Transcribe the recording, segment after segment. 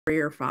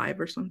or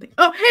 5 or something.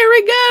 Oh, here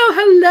we go.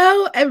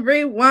 Hello,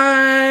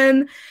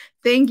 everyone.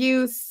 Thank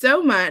you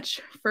so much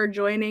for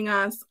joining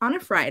us on a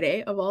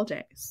Friday of all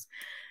days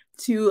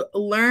to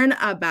learn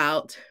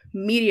about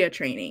media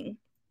training.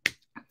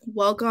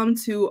 Welcome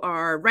to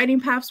our Writing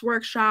Paths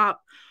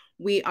workshop.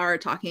 We are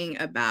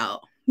talking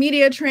about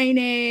media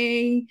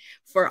training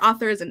for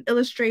authors and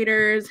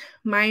illustrators.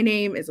 My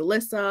name is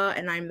Alyssa,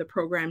 and I'm the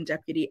program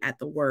deputy at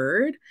The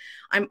Word.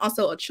 I'm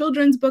also a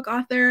children's book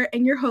author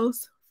and your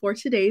host for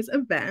today's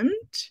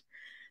event.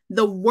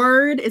 The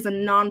Word is a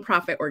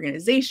nonprofit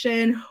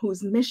organization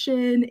whose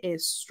mission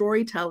is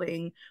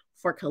storytelling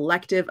for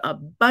collective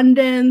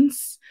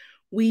abundance.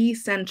 We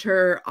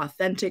center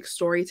authentic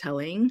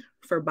storytelling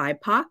for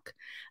BIPOC,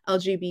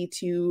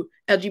 LGBTQIA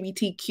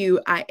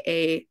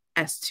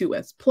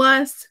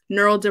S2S+,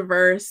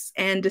 neurodiverse,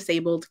 and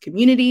disabled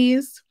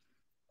communities.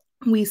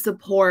 We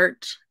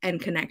support and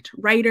connect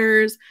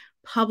writers,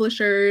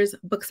 publishers,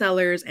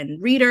 booksellers,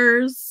 and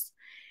readers,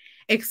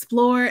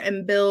 explore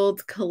and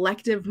build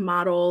collective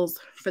models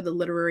for the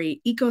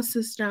literary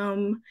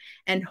ecosystem,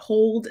 and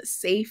hold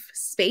safe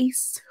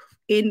space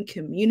in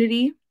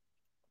community.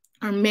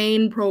 Our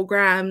main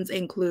programs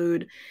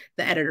include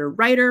the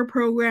Editor-Writer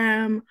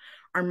Program,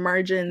 our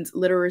Margins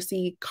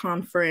Literacy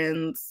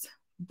Conference,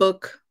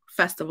 Book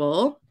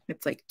Festival.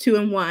 It's like 2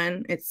 in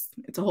 1. It's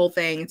a whole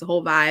thing. It's a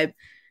whole vibe.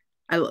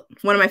 One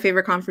of my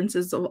favorite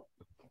conferences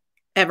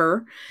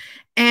ever.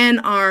 And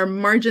our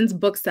Margins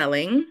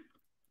Bookselling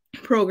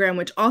Program,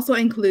 which also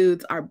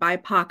includes our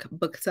BIPOC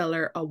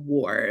Bookseller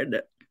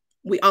Award.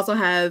 We also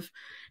have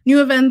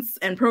new events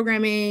and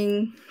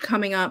programming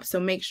coming up, so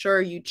make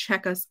sure you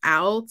check us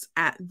out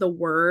at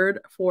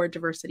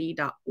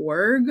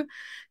thewordfordiversity.org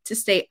to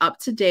stay up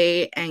to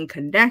date and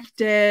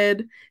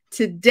connected.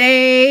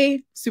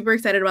 Today, super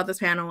excited about this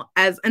panel.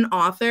 As an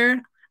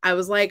author, I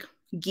was like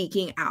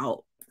geeking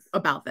out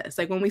about this.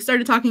 Like when we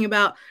started talking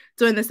about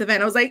doing this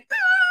event, I was like,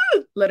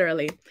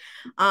 literally.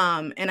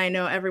 And I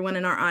know everyone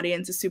in our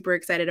audience is super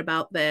excited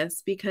about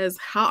this because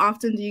how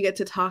often do you get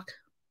to talk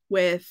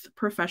with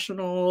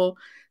professional,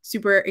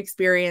 super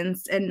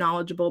experienced and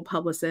knowledgeable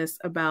publicists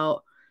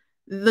about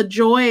the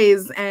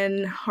joys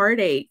and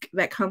heartache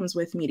that comes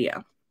with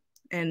media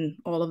and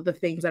all of the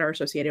things that are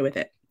associated with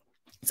it.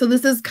 So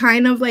this is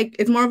kind of like,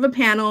 it's more of a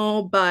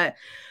panel, but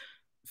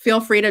feel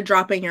free to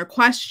drop in your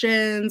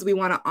questions. We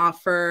want to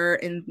offer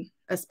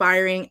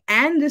aspiring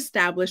and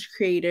established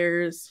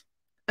creators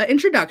an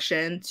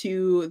introduction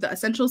to the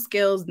essential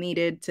skills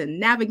needed to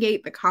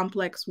navigate the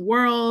complex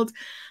world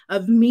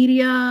of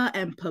media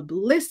and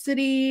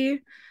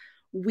publicity.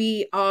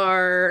 We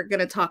are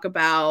going to talk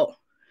about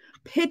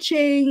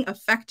pitching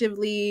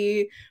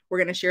effectively. We're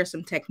going to share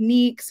some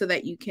techniques so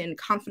that you can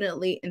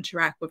confidently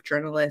interact with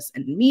journalists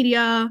and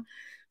media.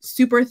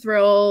 Super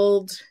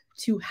thrilled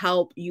to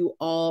help you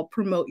all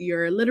promote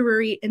your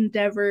literary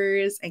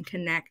endeavors and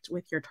connect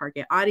with your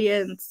target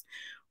audience.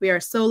 We are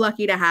so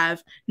lucky to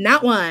have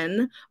not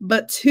one,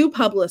 but 2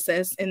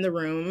 publicists in the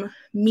room.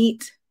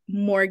 Meet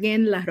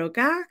Morgan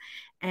LaRocca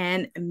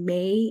and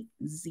May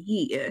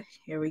Z.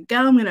 Here we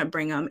go. I'm going to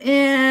bring them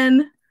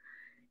in.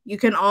 You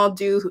can all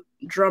do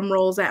drum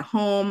rolls at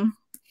home.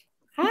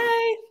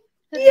 Hi.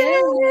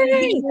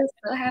 Yay! I'm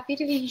so happy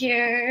to be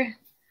here.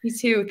 Me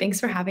too.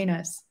 Thanks for having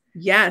us.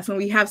 Yes, and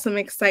we have some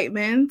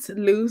excitement.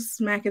 Luce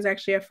Mack is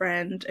actually a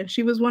friend, and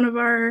she was one of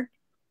our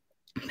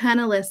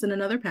panelists in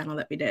another panel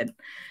that we did.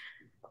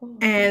 Cool.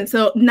 And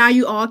so now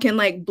you all can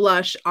like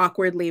blush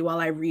awkwardly while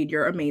I read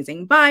your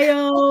amazing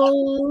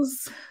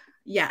bios.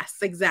 Yes,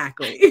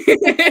 exactly.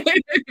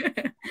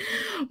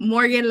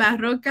 Morgan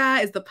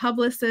LaRocca is the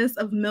publicist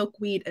of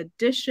Milkweed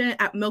Editions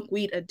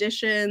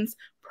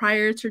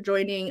prior to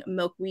joining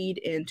Milkweed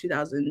in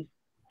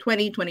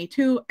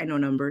 2022. I know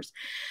numbers.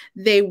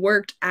 They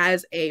worked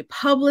as a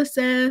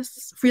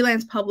publicist,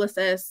 freelance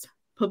publicist,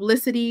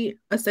 Publicity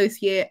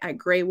Associate at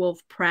Graywolf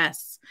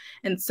Press,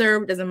 and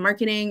served as a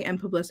marketing and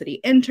publicity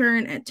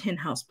intern at Tin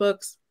House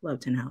Books. Love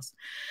Tin House.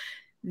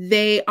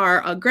 They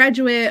are a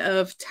graduate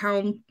of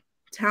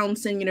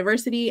Towson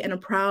University and a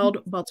proud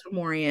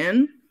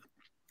Baltimorean,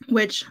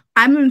 which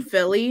I'm in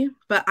Philly,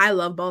 but I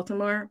love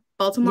Baltimore.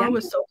 Baltimore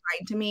was so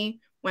kind to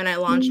me when I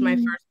launched my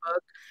first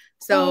book.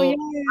 So I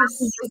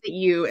will visit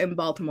you in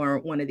Baltimore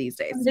one of these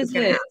days.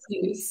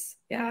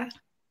 Yeah.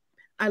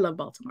 I love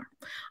Baltimore.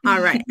 All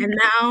right. And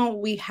now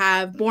we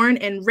have born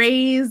and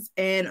raised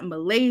in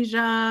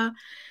Malaysia.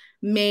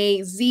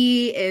 May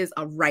Z is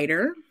a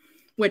writer,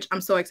 which I'm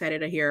so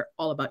excited to hear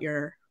all about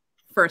your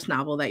first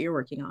novel that you're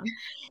working on,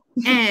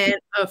 and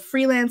a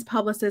freelance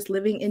publicist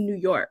living in New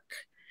York.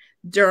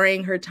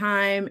 During her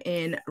time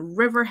in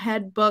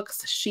Riverhead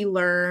Books, she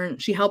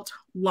helped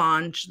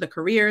launch the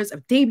careers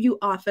of debut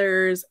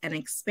authors and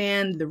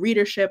expand the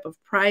readership of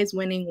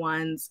prize-winning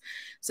ones,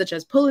 such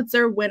as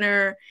Pulitzer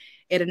winner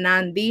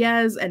Hernan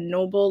Diaz and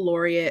Nobel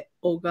laureate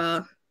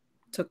Olga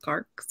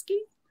Tokarski.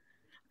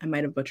 I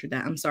might have butchered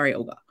that. I'm sorry,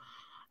 Olga.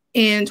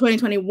 In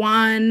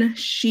 2021,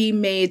 she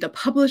made the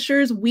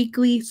Publishers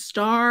Weekly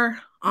Star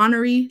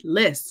honoree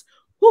list.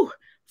 Whew,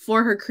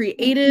 for her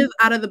creative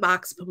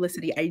out-of-the-box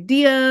publicity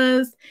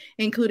ideas,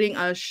 including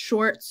a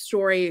short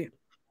story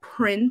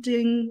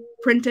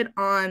printed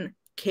on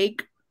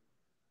cake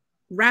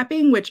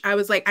wrapping, which I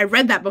was like, I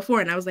read that before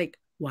and I was like,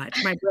 what?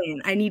 My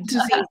brain, I need to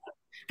see,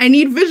 I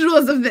need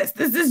visuals of this.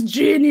 This is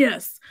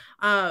genius.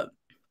 As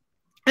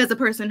a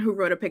person who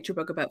wrote a picture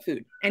book about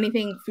food,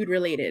 anything food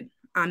related,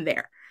 I'm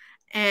there.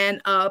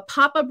 And a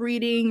pop-up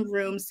reading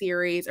room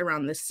series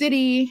around the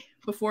city.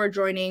 Before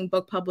joining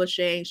book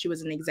publishing, she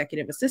was an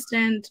executive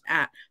assistant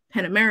at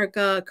Pen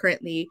America.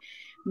 Currently,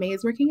 May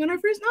is working on her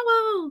first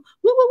novel.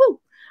 Woo, woo,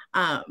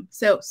 woo.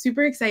 So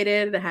super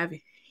excited to have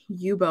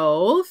you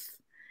both.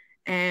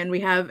 And we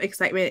have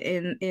excitement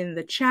in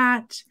the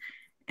chat.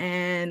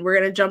 And we're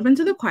going to jump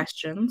into the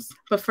questions.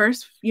 But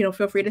first,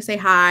 feel free to say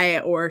hi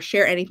or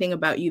share anything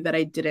about you that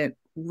I didn't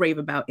rave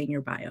about in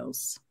your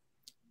bios.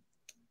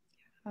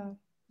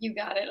 You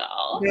got it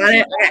all. Got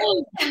it?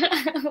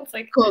 It's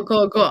like, cool.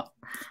 All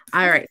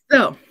right.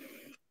 So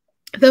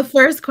the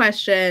first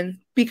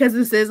question, because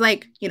this is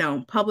like,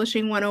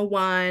 publishing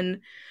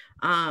 101,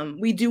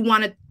 we do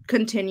want to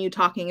continue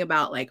talking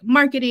about like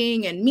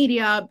marketing and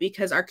media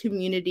because our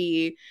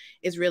community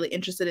is really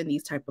interested in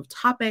these type of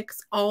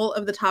topics. All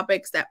of the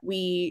topics that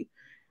we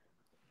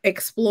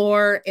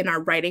explore in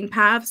our writing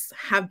paths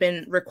have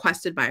been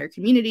requested by our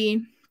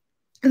community.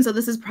 And so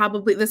this is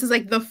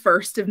like the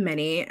first of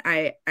many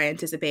I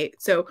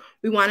anticipate. So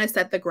we want to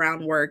set the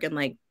groundwork in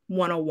like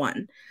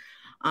 101.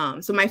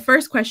 So my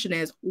first question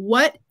is,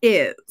 what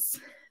is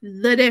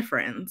the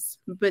difference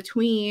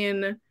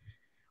between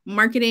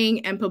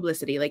marketing and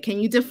publicity? Like, can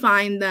you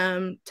define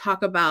them,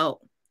 talk about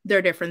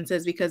their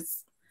differences?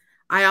 Because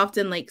I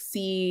often like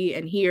see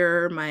and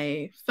hear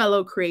my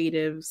fellow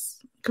creatives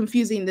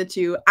confusing the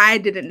two. I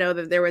didn't know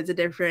that there was a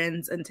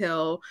difference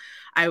until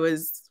I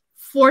was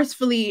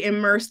forcefully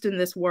immersed in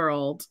this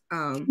world.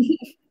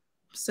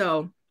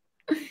 So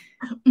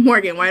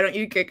Morgan, why don't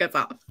you kick us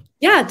off?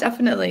 Yeah,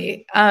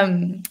 definitely.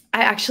 I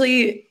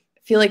actually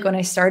feel like when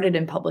I started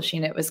in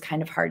publishing, it was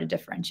kind of hard to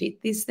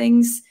differentiate these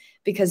things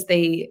because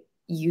they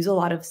use a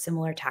lot of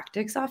similar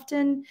tactics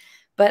often.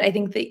 But I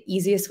think the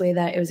easiest way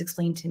that it was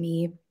explained to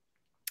me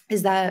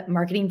is that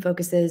marketing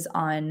focuses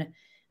on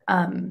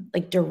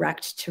like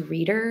direct to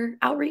reader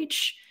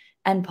outreach,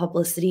 and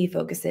publicity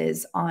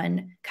focuses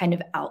on kind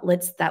of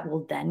outlets that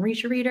will then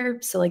reach a reader.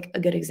 So like a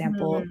good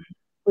example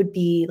would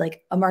be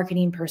like a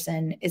marketing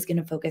person is going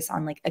to focus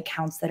on like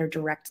accounts that are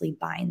directly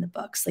buying the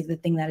books, like the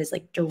thing that is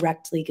like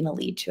directly going to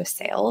lead to a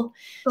sale.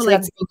 So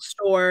like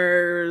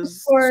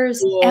bookstores,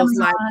 schools,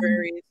 Amazon,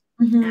 libraries.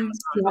 Amazon,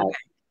 yeah. Okay.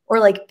 Or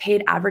like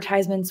paid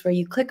advertisements where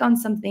you click on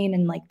something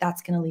and like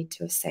that's going to lead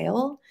to a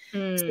sale. So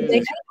they kind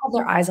of have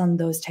their eyes on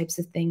those types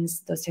of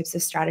things, those types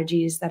of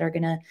strategies that are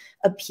going to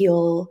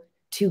appeal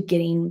to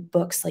getting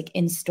books like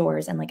in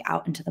stores and like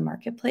out into the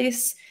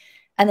marketplace.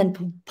 And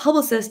then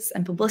publicists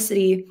and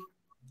publicity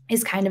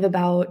is kind of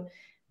about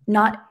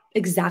not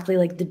exactly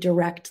like the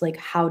direct, like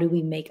how do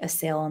we make a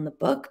sale on the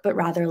book, but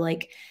rather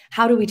like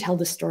how do we tell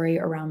the story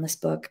around this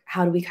book?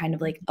 How do we kind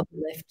of like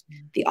uplift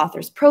the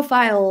author's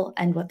profile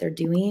and what they're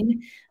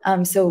doing?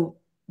 So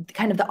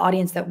kind of the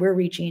audience that we're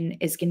reaching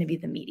is going to be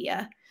the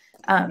media.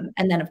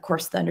 And then, of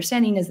course, the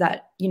understanding is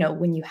that,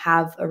 when you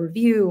have a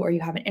review or you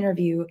have an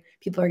interview,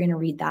 people are going to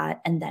read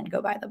that and then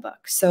go buy the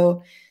book.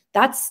 So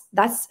that's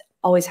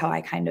always how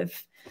I kind of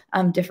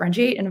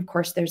differentiate. And of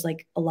course, there's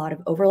like a lot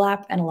of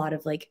overlap and a lot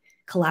of like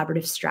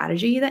collaborative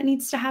strategy that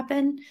needs to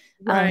happen.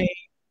 Right.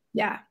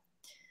 Yeah.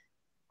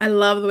 I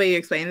love the way you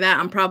explain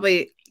that.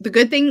 The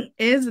good thing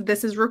is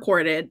this is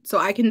recorded, so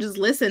I can just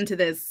listen to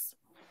this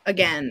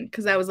again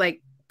because I was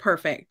like,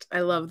 perfect.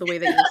 I love the way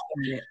that you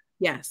explained it.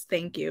 Yes,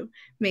 thank you.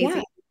 Maisie,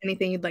 yeah.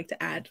 Anything you'd like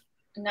to add?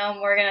 No,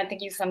 Morgan, I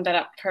think you summed that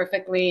up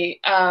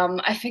perfectly.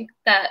 I think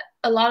that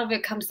a lot of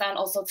it comes down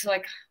also to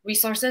like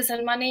resources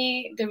and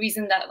money. The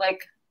reason that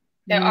like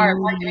there are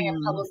marketing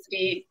and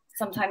publicity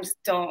sometimes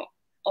don't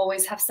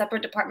always have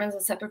separate departments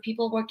and separate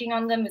people working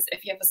on them is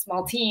if you have a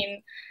small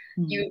team,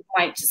 you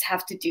might just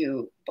have to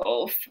do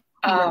both.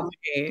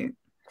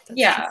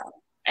 Yeah.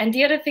 And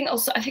the other thing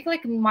also, I think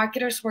like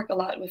marketers work a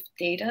lot with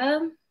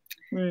data.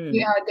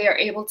 Yeah, they are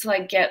able to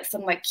like get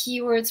some like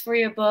keywords for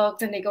your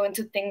book, and they go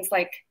into things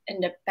like in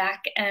the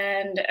back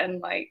end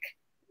and like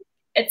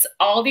it's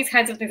all these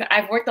kinds of things.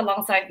 I've worked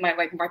alongside my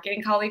like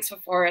marketing colleagues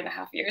for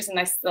 4.5 years, and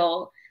I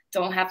still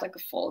don't have like a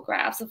full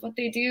grasp of what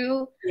they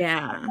do.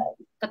 Yeah,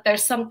 but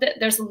there's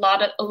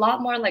a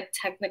lot more like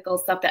technical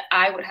stuff that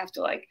I would have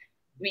to like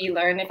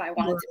relearn if I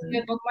wanted to be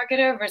a book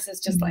marketer versus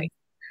just like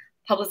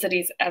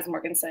publicities. As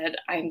Morgan said,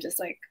 I'm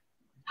just like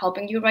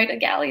helping you write a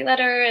galley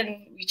letter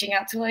and reaching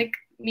out to like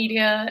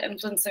media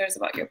influencers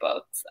about your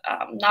books,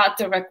 not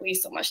directly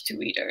so much to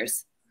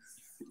readers.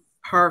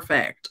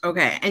 Perfect.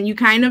 Okay. And you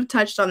kind of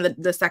touched on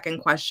the second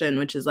question,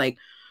 which is like,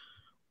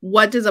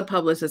 what does a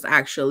publicist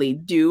actually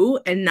do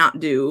and not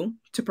do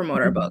to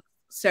promote our book?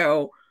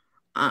 So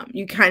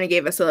you kind of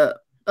gave us a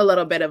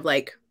little bit of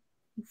like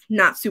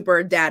not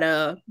super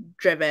data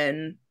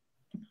driven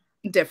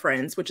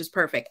difference, which is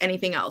perfect.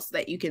 Anything else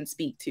that you can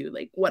speak to,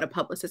 like what a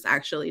publicist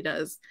actually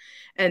does?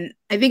 And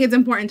I think it's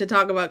important to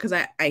talk about, because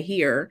I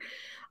hear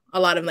a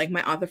lot of like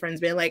my author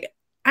friends being like,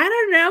 I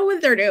don't know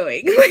what they're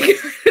doing.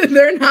 Like,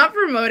 they're not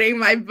promoting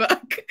my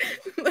book.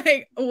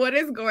 Like, what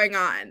is going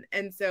on?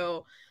 And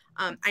so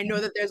I know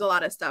that there's a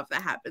lot of stuff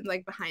that happens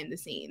like behind the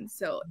scenes.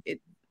 So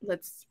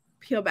let's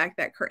peel back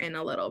that curtain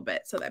a little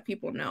bit so that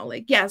people know,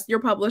 like, yes, your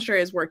publisher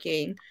is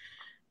working.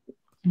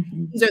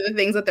 These are the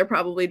things that they're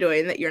probably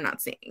doing that you're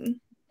not seeing.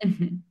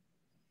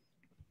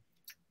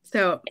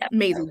 So,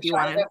 Maisie, do you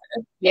want to?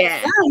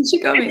 Yeah, you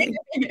should go, Maisie.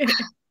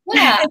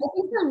 Yeah, I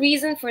think the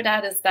reason for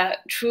that is that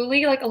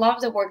truly, like, a lot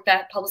of the work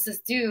that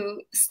publicists do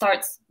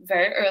starts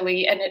very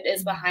early, and it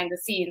is behind the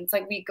scenes.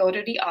 Like, we go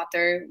to the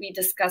author, we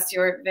discuss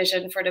your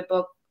vision for the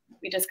book,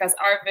 we discuss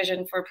our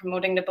vision for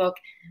promoting the book,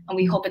 and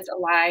we hope it's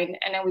aligned.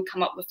 And then we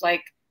come up with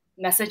like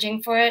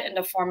messaging for it in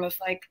the form of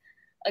like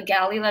a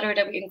galley letter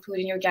that we include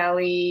in your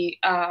galley,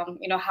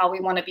 you know, how we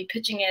want to be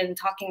pitching it and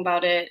talking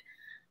about it.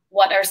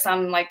 What are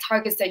some like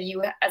targets that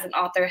you as an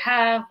author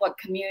have? What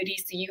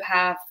communities do you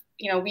have?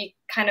 You know, we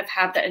kind of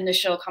have that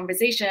initial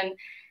conversation.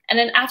 And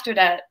then after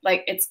that,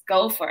 like, it's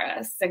go for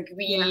us. Like,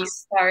 we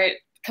start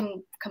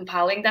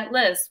compiling that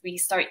list. We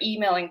start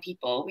emailing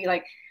people.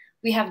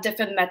 We have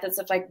different methods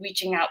of like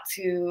reaching out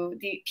to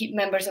the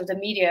members of the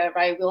media,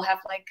 right? We'll have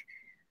like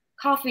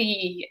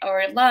coffee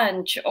or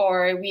lunch,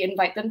 or we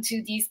invite them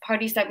to these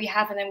parties that we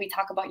have, and then we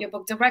talk about your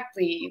book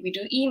directly. We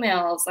do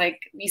emails, like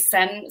we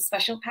send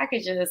special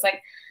packages. Like,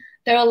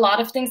 there are a lot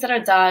of things that are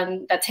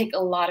done that take a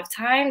lot of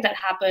time, that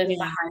happen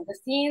behind the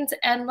scenes.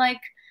 And like,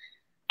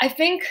 I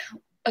think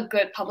a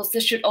good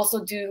publicist should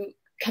also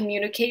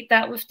communicate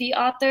that with the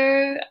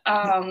author,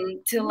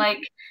 to like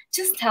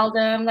just tell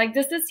them like,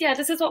 this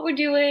is what we're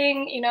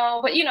doing, you know.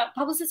 But you know,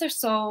 publicists are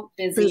so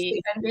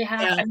busy, and they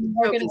have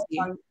we're gonna work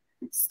on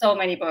so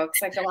many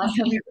books. Like, the last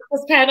time we did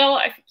this panel,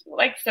 I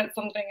like said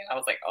something and I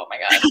was like, oh my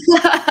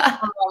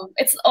god.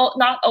 It's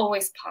not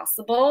always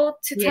possible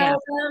to tell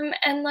them.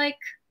 And like,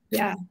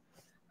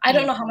 I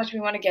don't know how much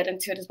we want to get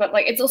into this, but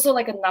like, it's also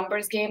like a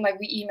numbers game. Like,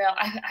 we email.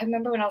 I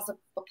remember when I was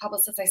a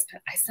publicist,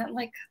 I sent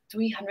like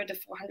 300 to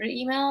 400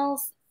 emails.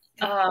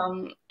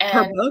 And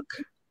per book?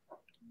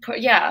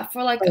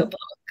 For like a book.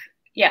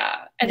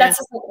 Yeah. And that's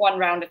just like one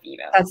round of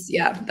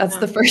emails. That's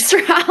the first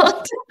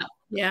round.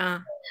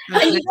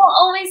 And you don't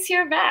always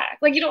hear back.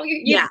 Like, you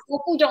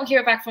definitely don't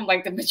hear back from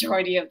like the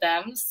majority of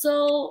them.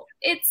 So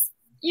it's,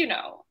 you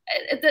know,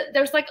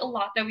 there's like a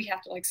lot that we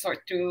have to like sort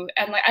through.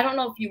 And like, I don't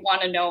know if you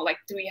want to know like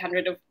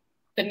 300 of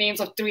the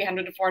names of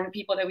 300 to 400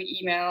 people that we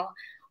email,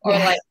 or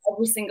like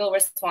every single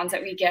response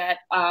that we get.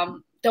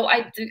 Though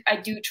I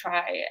do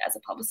try as a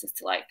publicist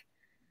to like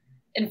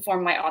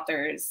inform my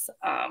authors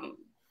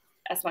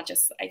as much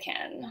as I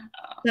can.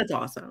 That's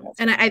awesome.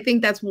 And I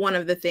think that's one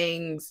of the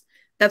things,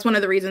 that's one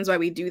of the reasons why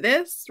we do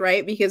this,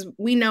 right? Because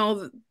we know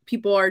that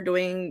people are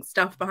doing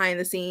stuff behind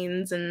the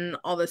scenes and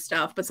all this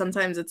stuff, but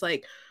sometimes it's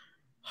like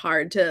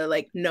hard to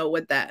like know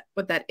what that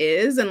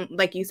is. And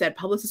like you said,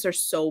 publicists are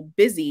so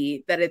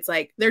busy that it's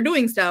like they're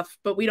doing stuff,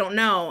 but we don't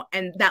know.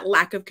 And that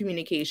lack of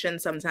communication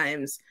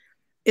sometimes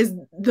is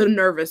the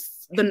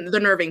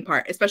nerving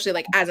part, especially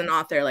like as an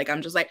author. Like,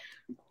 I'm just like,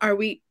 are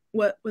we,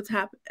 what's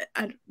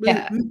happening?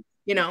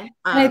 You know?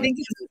 I think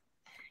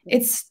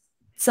it's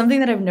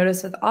something that I've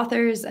noticed with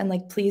authors, and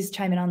like, please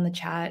chime in on the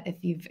chat if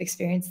you've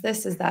experienced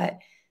this, is that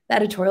the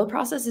editorial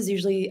process is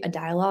usually a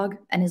dialogue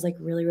and is like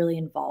really, really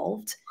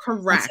involved.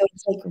 Correct. And so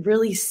it's like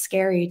really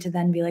scary to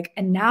then be like,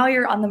 and now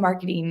you're on the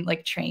marketing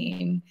like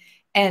train,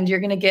 and you're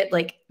going to get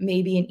like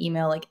maybe an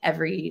email like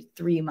every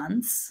 3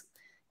 months.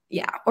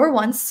 Or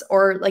once,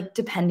 or like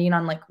depending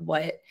on like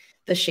what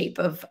the shape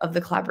of the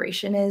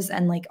collaboration is,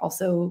 and like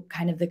also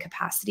kind of the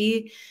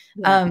capacity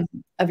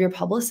of your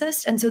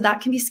publicist. And so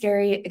that can be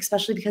scary,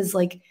 especially because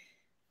like,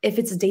 if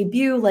it's a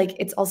debut, like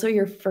it's also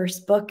your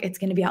first book, it's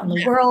going to be out in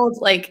the world.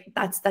 Like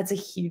that's a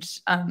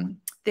huge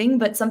thing.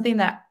 But something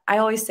that I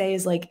always say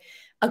is like,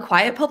 a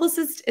quiet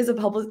publicist is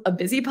a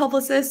busy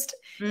publicist,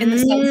 in the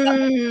sense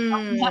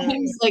that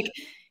sometimes like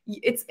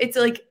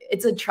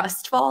it's a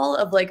trust fall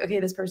of like,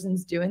 okay, this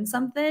person's doing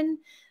something.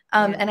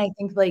 And I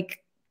think like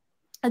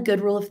a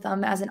good rule of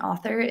thumb as an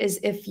author is,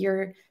 if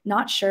you're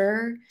not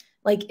sure,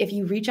 like if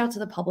you reach out to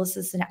the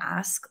publicist and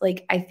ask,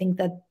 like, I think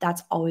that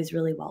that's always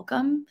really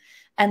welcome.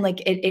 And like,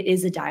 it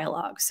is a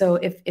dialogue. So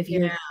if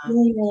you're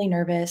really, really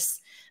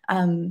nervous,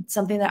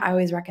 something that I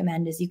always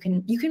recommend is you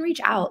can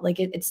reach out.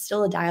 Like it's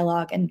still a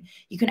dialogue, and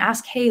you can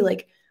ask, hey,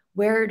 like,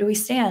 where do we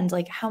stand?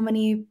 Like, how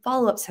many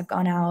follow-ups have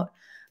gone out?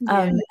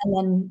 And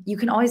then you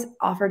can always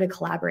offer to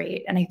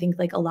collaborate. And I think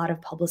like a lot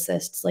of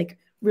publicists like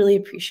really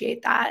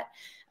appreciate that.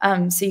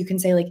 So you can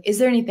say like, is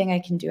there anything I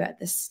can do at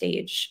this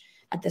stage,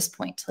 at this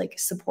point, to like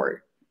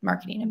support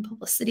marketing and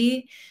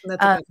publicity?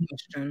 That's a good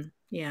question.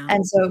 Yeah.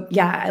 And so,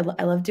 I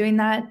love doing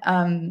that.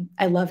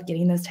 I love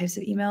getting those types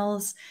of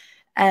emails.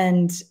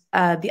 And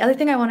the other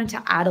thing I wanted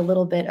to add a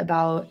little bit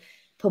about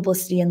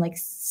publicity, and like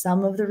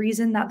some of the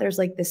reason that there's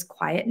like this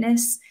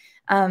quietness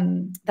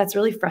that's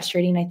really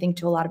frustrating, I think,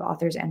 to a lot of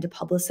authors and to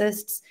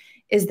publicists,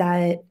 is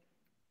that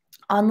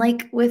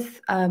unlike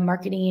with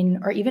marketing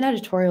or even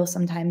editorial,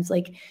 sometimes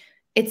like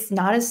it's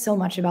not as so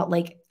much about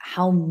like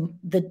how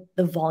the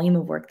volume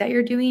of work that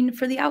you're doing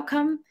for the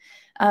outcome.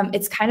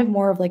 It's kind of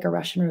more of like a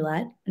Russian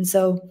roulette. And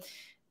so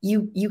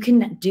you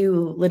can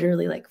do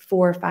literally like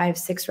 4, 5,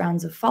 6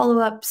 rounds of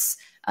follow-ups,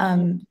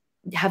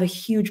 have a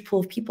huge pool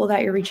of people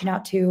that you're reaching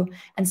out to,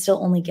 and still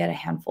only get a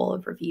handful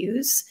of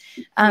reviews.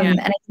 And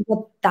I think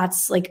that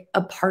that's like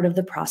a part of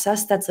the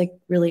process that's like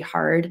really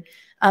hard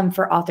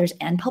for authors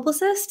and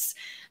publicists.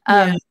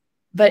 But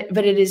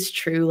it is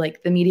true,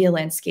 like the media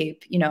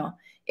landscape, you know,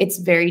 it's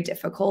very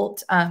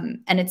difficult.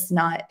 And it's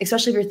not,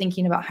 especially if you're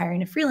thinking about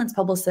hiring a freelance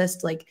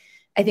publicist, like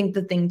I think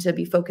the thing to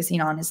be focusing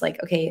on is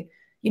like, okay,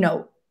 you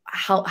know,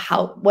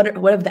 what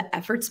have the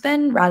efforts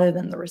been rather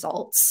than the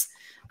results?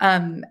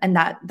 And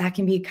that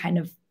can be kind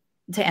of,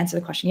 to answer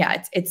the question,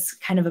 it's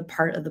kind of a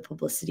part of the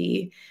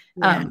publicity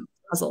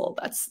puzzle.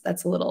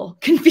 That's a little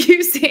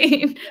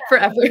confusing for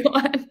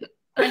everyone.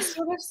 I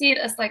sort of see it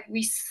as like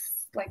we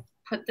like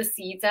put the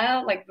seeds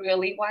out like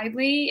really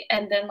widely,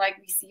 and then like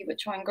we see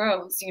which one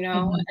grows, you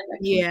know. And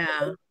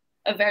like,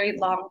 a very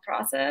long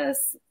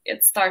process.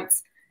 It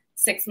starts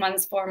 6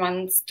 months, 4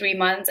 months, 3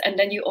 months, and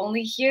then you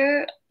only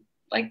hear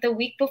like the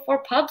week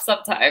before pub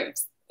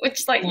sometimes,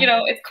 which like you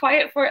know, it's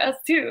quiet for us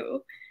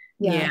too.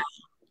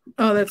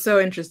 Oh, that's so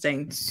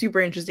interesting. Super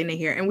interesting to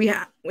hear. And we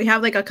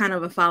have like a kind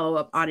of a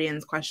follow-up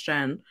audience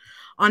question.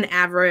 On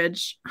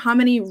average, how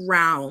many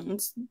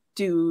rounds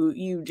do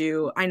you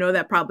do? I know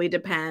that probably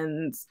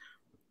depends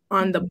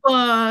on the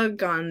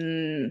book,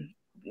 on,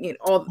 you know,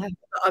 all the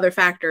other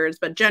factors,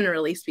 but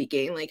generally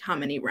speaking, like how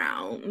many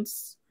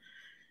rounds?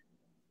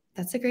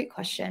 That's a great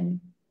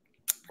question.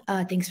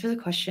 Thanks for the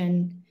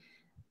question.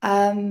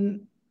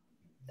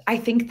 I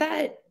think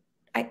that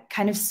I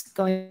kind of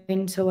going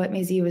into what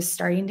Maisie was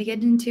starting to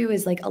get into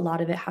is like a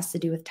lot of it has to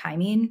do with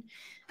timing.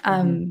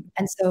 And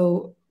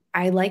so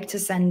I like to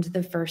send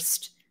the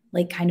first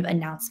like kind of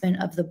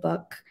announcement of the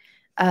book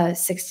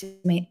 6 to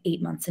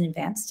 8 months in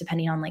advance,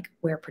 depending on like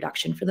where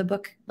production for the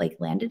book like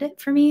landed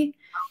it for me.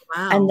 Oh,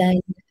 wow. And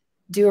then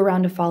do a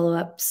round of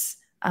follow-ups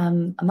a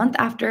month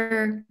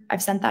after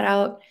I've sent that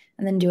out,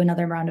 and then do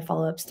another round of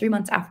follow-ups 3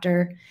 months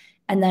after.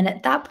 And then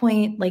at that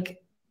point,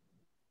 like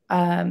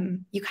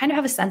you kind of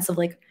have a sense of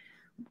like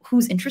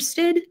who's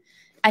interested,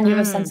 and you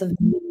have a sense of,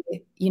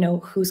 you know,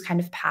 who's kind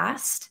of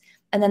passed.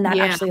 And then that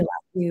actually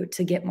allows you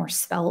to get more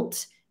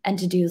svelte and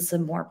to do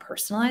some more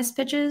personalized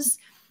pitches.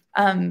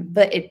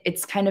 But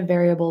it's kind of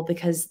variable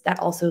because that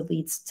also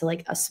leads to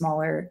like a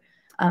smaller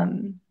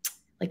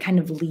like kind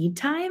of lead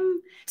time.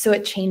 So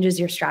it changes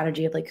your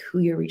strategy of like who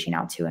you're reaching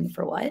out to and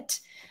for what.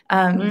 So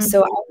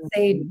I would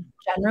say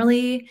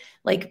generally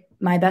like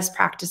my best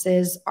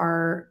practices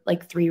are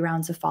like 3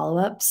 rounds of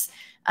follow-ups.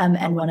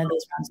 And one of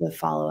those rounds of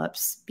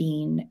follow-ups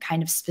being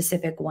kind of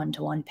specific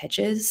one-to-one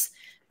pitches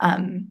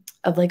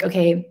of like,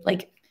 okay,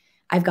 like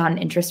I've got an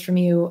interest from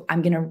you.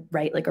 I'm going to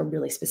write like a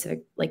really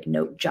specific like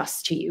note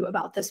just to you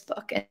about this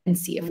book and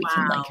see if we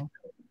can like get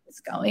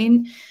this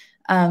going.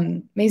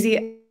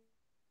 Maisie,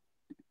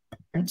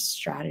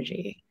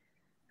 strategy.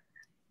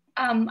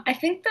 I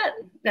think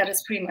that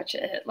is pretty much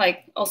it.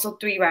 Like also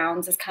 3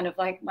 rounds is kind of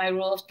like my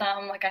rule of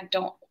thumb. Like I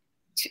don't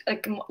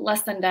like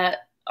less than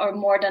that or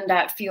more than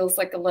that feels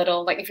like a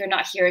little like if you're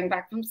not hearing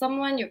back from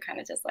someone, you're kind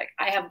of just like,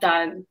 I have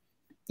done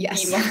the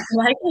most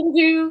I can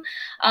do.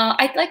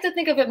 I'd like to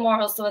think of it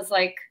more also as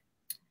like,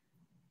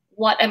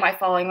 what am I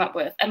following up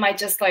with? Am I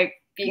just like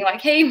being like,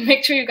 hey,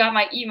 make sure you got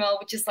my email,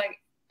 which is like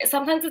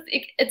sometimes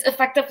it's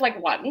effective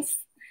like once,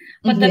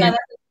 but then I like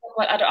to think of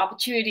what other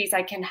opportunities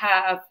I can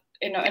have,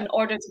 you know, in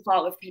order to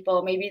follow up with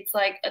people. Maybe it's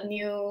like a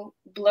new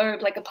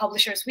blurb, like a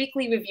publisher's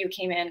weekly review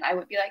came in. I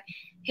would be like,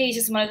 hey,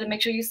 just wanted to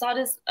make sure you saw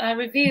this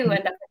review,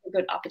 and that's like a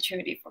good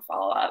opportunity for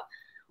follow up.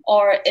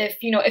 Or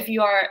if you know, if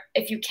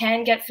you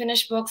can get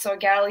finished books or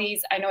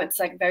galleys, I know it's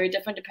like very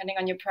different depending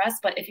on your press,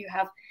 but if you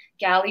have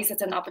galleys,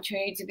 it's an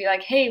opportunity to be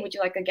like, hey, would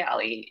you like a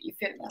galley? You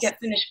get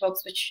finished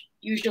books, which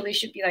usually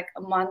should be like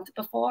a month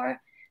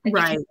before. And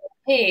right. Say,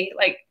 hey,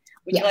 like,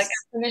 would you like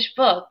a finished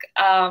book?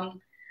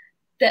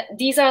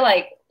 These are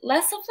like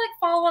less of like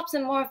follow-ups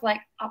and more of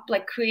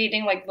like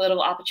creating like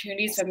little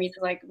opportunities for me to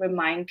like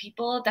remind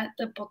people that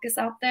the book is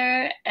out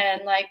there.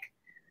 And like,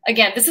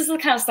 again, this is the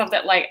kind of stuff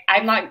that like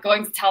I'm not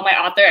going to tell my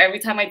author every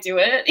time I do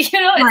it. You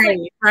know,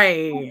 it's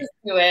right. I'll just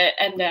do it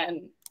and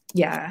then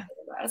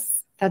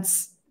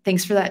that's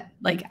thanks for that.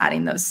 Like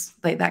adding those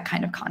like that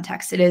kind of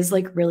context. It is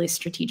like really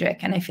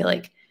strategic, and I feel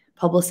like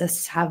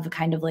publicists have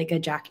kind of like a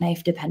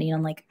jackknife depending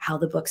on like how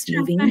the book's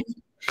moving.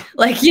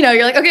 Like, you know,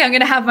 you're like, okay, I'm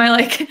gonna have my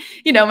like,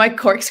 you know, my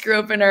corkscrew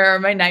opener or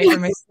my knife or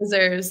my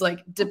scissors, like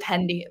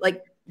depending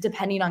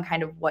on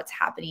kind of what's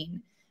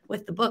happening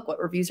with the book, what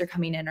reviews are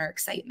coming in or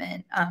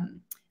excitement.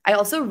 I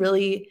also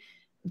really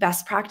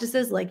best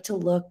practices like to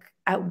look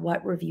at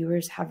what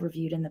reviewers have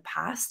reviewed in the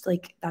past.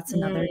 Like that's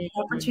another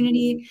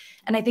opportunity.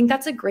 And I think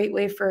that's a great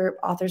way for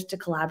authors to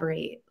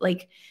collaborate.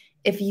 Like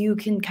if you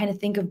can kind of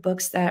think of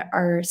books that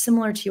are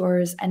similar to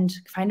yours and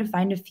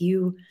find a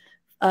few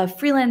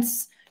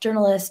freelance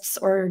journalists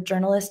or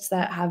journalists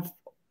that have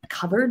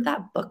covered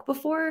that book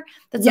before?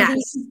 That's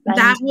yes,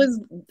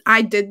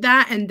 I did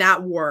that, and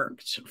that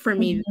worked for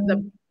me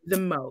the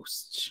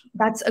most.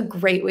 That's a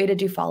great way to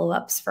do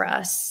follow-ups for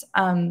us.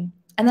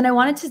 And then I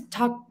wanted to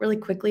talk really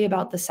quickly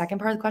about the second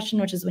part of the question,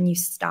 which is when you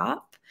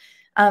stop.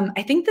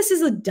 I think this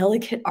is a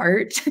delicate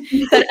art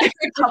that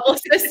every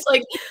publicist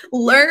like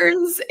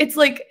learns. It's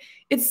like,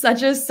 it's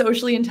such a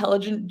socially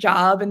intelligent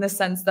job in the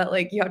sense that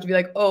like you have to be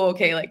like, oh,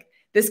 okay, like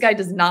this guy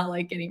does not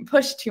like getting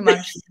pushed too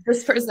much.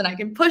 This person I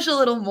can push a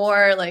little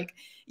more. Like,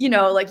 you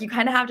know, like you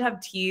kind of have to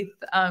have teeth,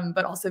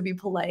 but also be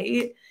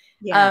polite.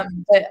 Yeah.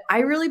 But I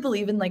really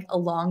believe in like a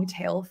long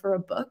tail for a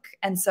book.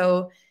 And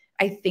so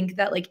I think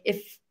that like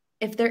if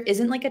there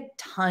isn't like a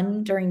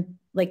ton during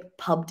like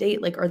pub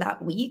date, like, or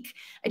that week,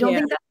 I don't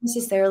think that's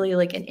necessarily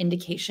like an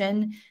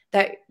indication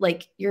that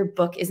like your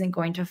book isn't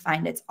going to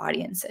find its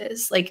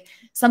audiences. Like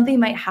something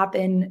might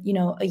happen, you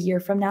know, a year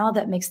from now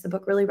that makes the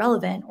book really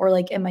relevant, or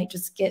like it might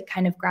just get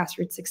kind of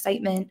grassroots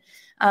excitement,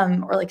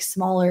 or like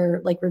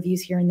smaller like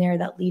reviews here and there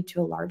that lead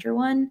to a larger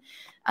one.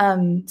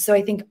 So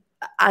I think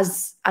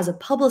as a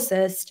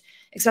publicist,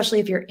 especially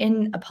if you're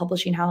in a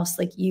publishing house,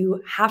 like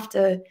you have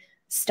to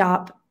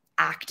stop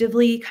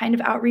actively kind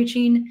of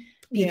outreaching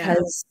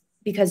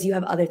because you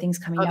have other things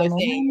coming down the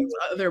line.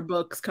 Other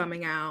books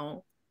coming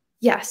out.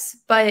 Yes,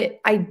 but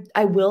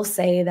I will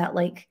say that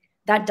like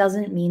that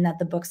doesn't mean that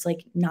the book's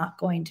like not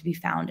going to be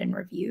found and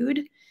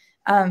reviewed.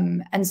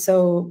 And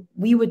so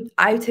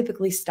I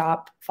typically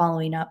stop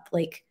following up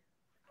like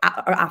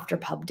or after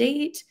pub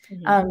date.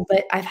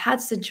 But I've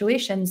had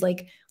situations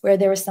like where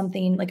there was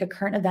something like a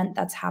current event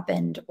that's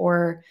happened,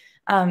 or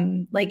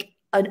like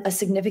a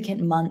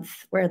significant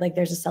month where like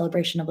there's a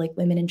celebration of like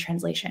women in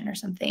translation or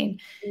something.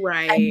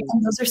 Right.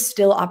 And those are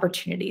still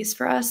opportunities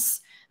for us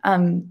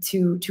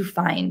to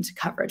find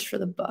coverage for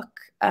the book.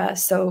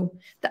 So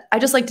I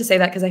just like to say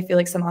that because I feel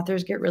like some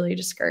authors get really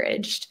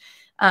discouraged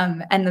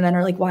and then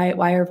are like,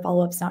 why are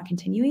follow-ups not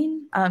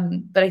continuing?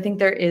 But I think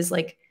there is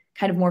like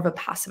kind of more of a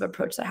passive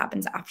approach that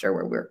happens after,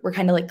 where we're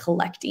kind of like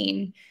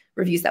collecting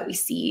reviews that we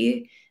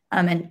see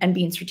and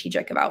being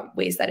strategic about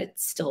ways that it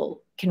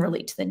still can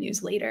relate to the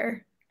news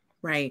later.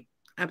 Right.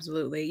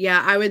 Absolutely.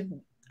 Yeah,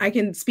 I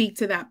can speak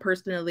to that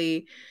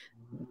personally.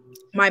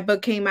 My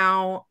book came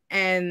out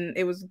and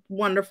it was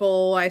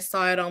wonderful. I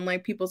saw it on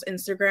like people's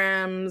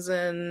Instagrams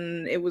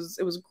and it was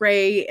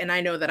great. And I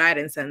know that I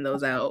didn't send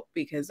those out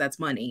because that's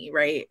money,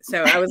 right?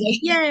 So I was like,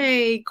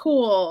 yay,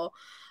 cool.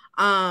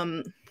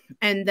 And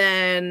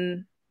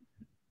then,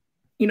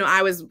 you know,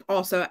 I was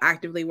also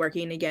actively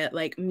working to get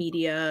like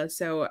media.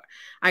 So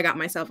I got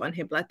myself on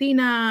Hip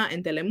Latina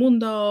and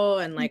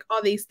Telemundo and like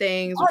all these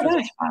things, which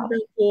was super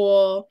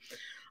cool.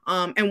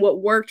 And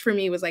what worked for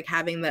me was like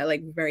having that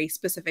like very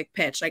specific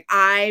pitch. Like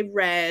I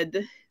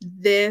read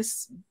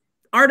this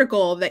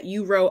article that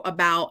you wrote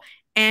about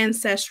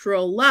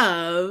ancestral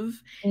love,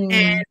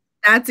 and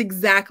that's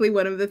exactly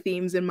one of the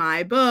themes in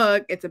my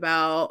book. It's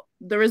about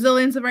the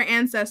resilience of our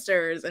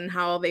ancestors and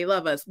how they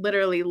love us.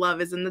 Literally,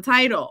 love is in the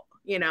title,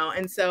 you know?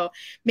 And so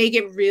make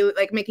it really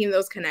like making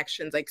those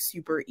connections like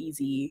super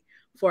easy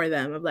for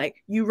them of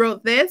like, you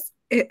wrote this,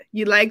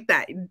 you like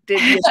that,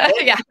 did you?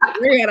 Yeah,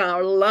 we're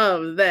gonna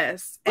love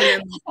this.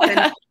 And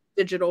then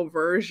digital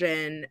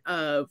version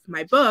of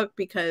my book,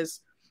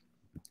 because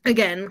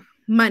again,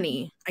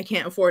 money, I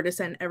can't afford to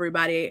send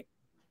everybody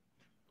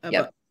a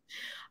book.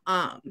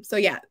 So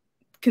yeah,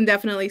 can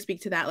definitely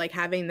speak to that, like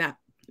having that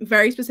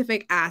very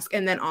specific ask,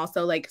 and then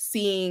also like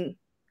seeing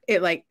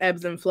it like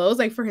ebbs and flows.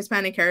 Like for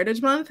Hispanic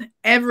Heritage Month,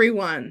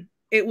 everyone,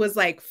 it was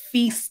like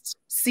feast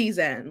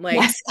season. Like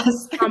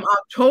from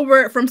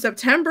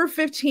September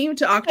 15th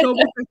to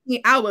October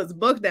 15th, I was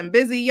booked and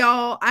busy,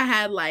 y'all. I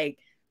had like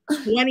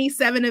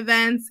 27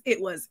 events. It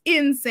was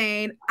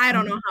insane. I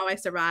don't know how I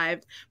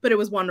survived, but it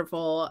was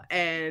wonderful,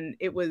 and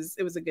it was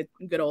a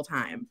good old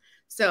time.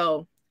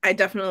 So I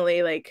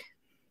definitely like,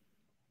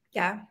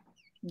 yeah,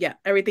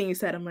 everything you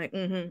said, I'm like,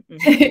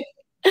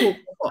 Cool.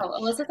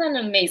 Well, Alyssa's an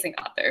amazing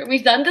author.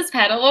 We've done this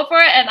panel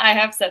before, and I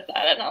have said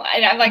that,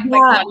 and I'm like,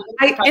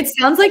 it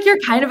sounds like you're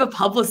kind of a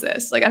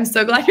publicist. Like, I'm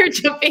so glad you're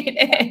jumping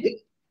in.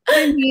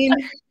 I mean,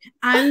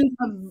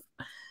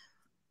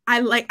 I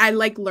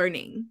like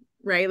learning,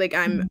 right? Like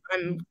I'm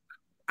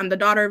the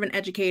daughter of an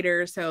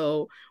educator,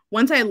 so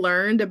once I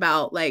learned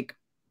about like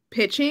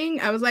pitching,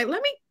 I was like,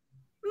 let me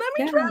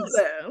try this.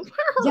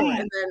 And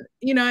then,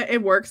 you know,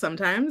 it works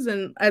sometimes,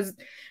 and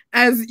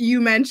as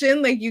you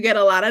mentioned, like you get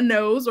a lot of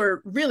no's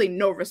or really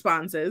no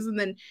responses, and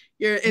then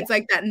it's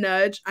like that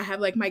nudge. I have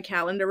like my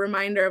calendar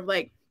reminder of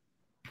like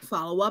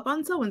follow up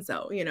on so and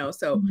so, you know.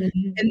 So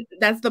and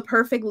that's the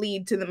perfect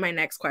lead to my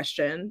next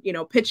question. You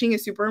know, pitching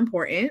is super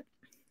important.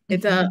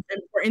 It's an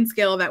important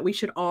skill that we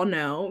should all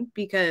know,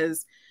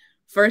 because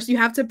first you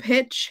have to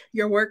pitch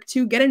your work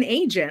to get an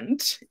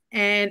agent,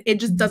 and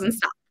it just doesn't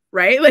stop.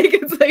 Right? Like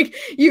it's like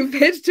you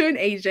pitch to an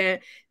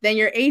agent, then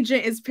your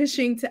agent is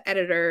pitching to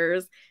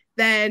editors,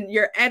 then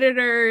your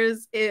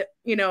editors,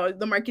 you know,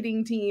 the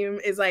marketing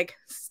team is like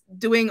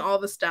doing all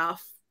the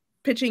stuff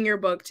pitching your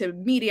book to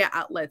media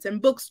outlets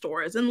and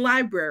bookstores and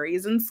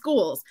libraries and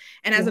schools.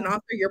 And as an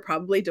author, you're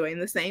probably doing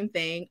the same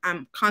thing.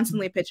 I'm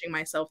constantly pitching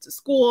myself to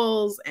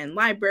schools and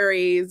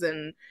libraries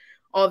and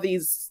all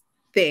these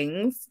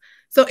things.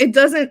 So it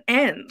doesn't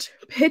end.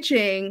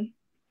 Pitching,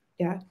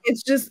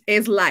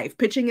 is life.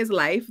 Pitching is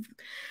life.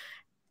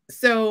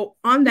 So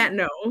on that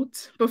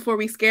note, before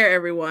we scare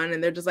everyone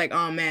and they're just like,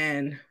 oh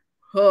man,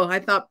 I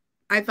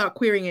thought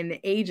querying an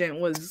agent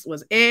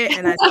was it,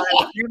 and I thought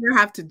I would never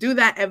have to do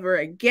that ever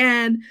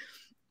again.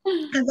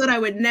 I thought I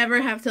would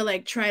never have to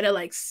like try to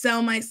like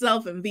sell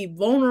myself and be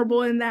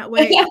vulnerable in that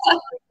way.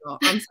 Oh,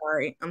 I'm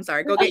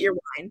sorry. Go get your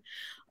wine.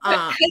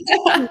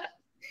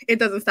 It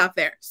doesn't stop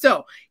there.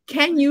 So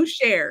can you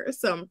share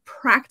some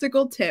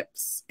practical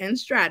tips and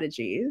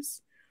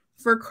strategies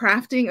for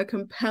crafting a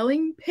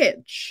compelling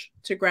pitch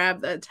to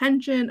grab the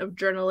attention of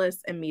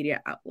journalists and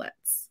media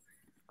outlets?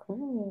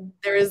 Cool.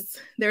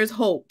 There's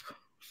hope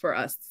for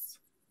us.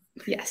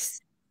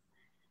 Yes.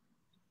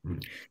 So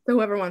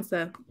whoever wants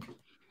to.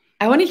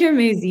 I want to hear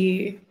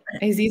Maisie.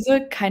 Maisie's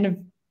a kind of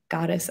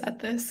goddess at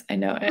this. I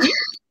know it.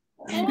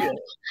 I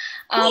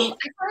feel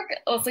like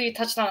also you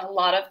touched on a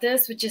lot of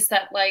this, which is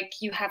that like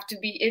you have to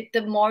be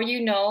the more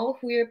you know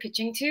who you're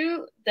pitching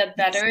to, the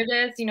better it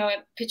is. You know,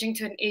 pitching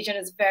to an agent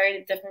is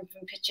very different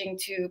from pitching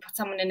to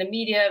someone in the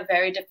media,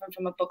 very different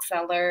from a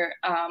bookseller.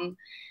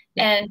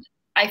 And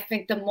I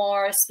think the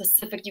more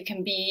specific you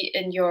can be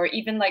in your,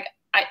 even like,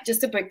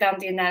 just to break down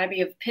the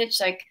anatomy of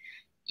pitch, like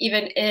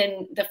even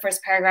in the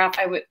first paragraph,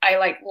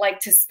 I like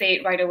to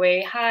state right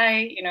away, hi,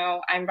 you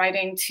know, I'm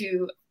writing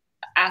to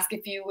ask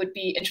if you would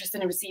be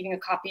interested in receiving a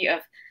copy of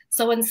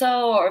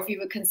so-and-so, or if you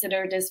would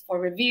consider this for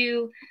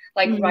review,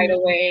 like right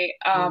away.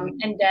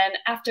 And then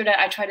after that,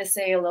 I try to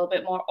say a little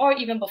bit more, or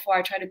even before,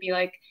 I try to be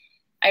like,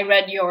 I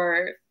read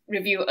your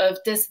review of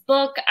this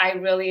book, I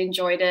really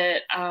enjoyed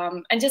it.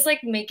 And just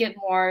like make it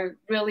more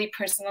really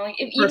personally,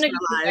 even if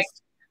you like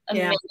a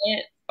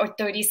minute or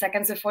 30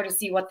 seconds before to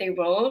see what they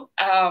wrote,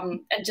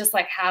 and just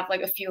like have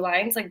like a few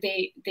lines, like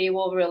they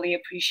will really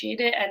appreciate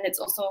it. And it's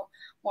also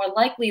more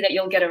likely that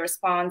you'll get a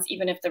response,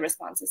 even if the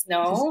response is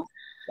no.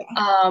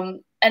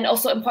 And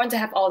also important to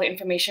have all the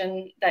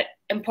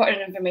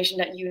important information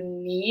that you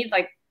need,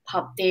 like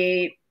pub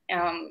date.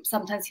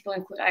 Sometimes people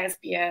include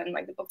ISBN,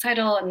 like the book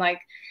title,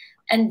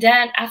 and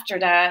then after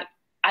that,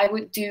 I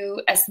would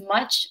do as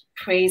much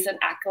praise and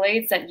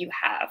accolades that you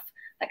have.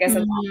 Like as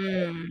an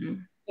author,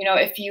 you know,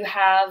 if you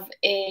have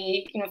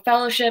a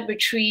fellowship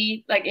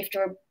retreat, like if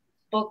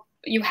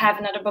you have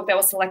another book that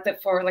was selected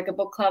for like a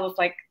book club of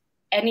like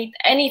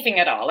anything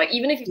at all, like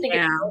even if you think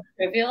it's so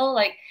trivial,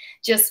 like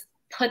just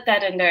put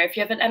that in there. If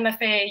you have an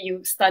MFA,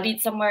 you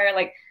studied somewhere,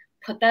 like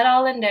put that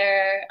all in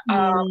there.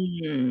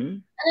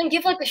 And then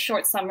give like a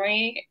short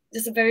summary,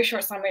 just a very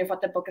short summary of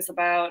what the book is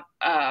about.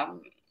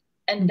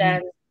 And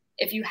then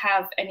if you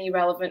have any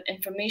relevant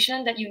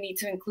information that you need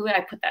to include,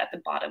 I put that at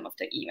the bottom of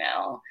the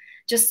email.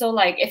 Just so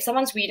like if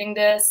someone's reading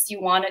this,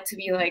 you want it to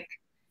be like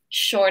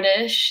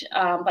shortish,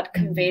 but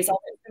conveys all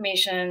the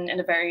information in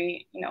a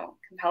very,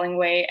 compelling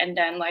way. And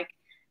then like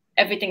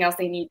everything else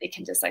they need, they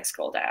can just like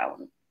scroll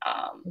down.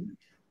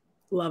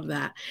 Love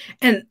that.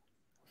 And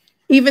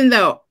even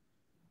though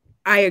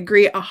I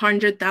agree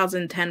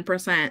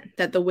 100,010%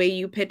 that the way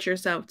you pitch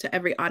yourself to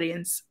every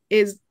audience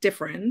is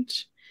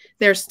different,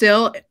 there's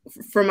still,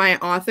 for my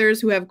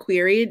authors who have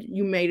queried,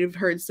 you may have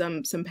heard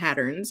some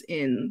patterns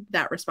in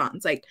that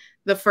response. Like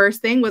the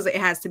first thing was it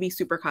has to be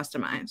super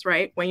customized,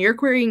 right? When you're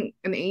querying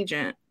an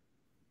agent,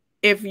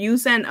 if you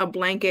send a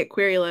blanket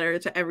query letter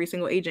to every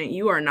single agent,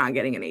 you are not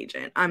getting an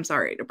agent. I'm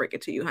sorry to break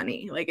it to you,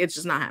 honey. Like it's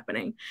just not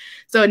happening.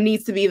 So it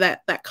needs to be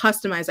that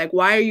customized, like,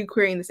 why are you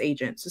querying this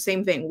agent? So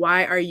same thing.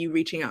 Why are you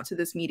reaching out to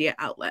this media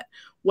outlet?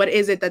 What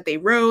is it that they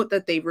wrote,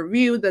 that they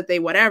reviewed, that they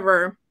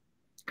whatever,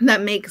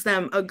 that makes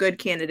them a good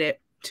candidate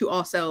to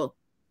also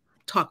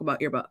talk about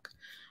your book?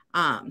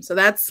 So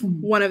that's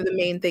one of the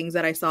main things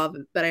that I saw,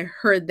 that I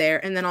heard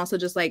there. And then also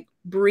just like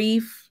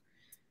brief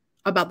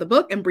about the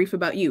book and brief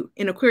about you.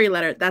 In a query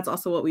letter, that's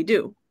also what we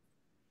do.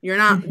 You're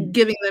not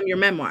giving them your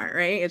memoir,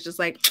 right? It's just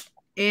like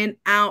in,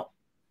 out.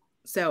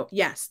 So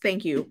yes,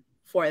 thank you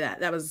for that.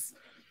 That was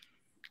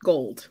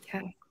gold.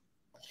 Yeah.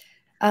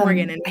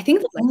 Morgan, I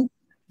think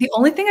the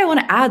only thing I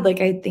want to add,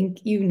 like I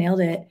think you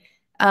nailed it,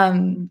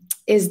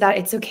 is that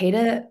it's okay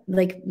to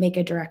like make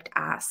a direct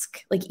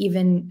ask. Like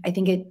even I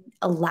think it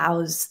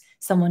allows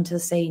someone to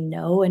say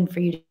no and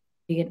for you to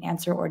get an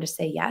answer or to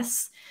say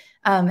yes.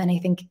 And I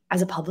think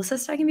as a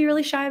publicist, I can be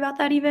really shy about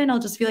that even. I'll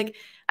just be like,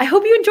 I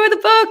hope you enjoy the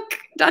book, ...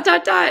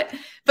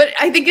 But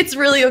I think it's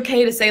really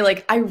okay to say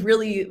like, I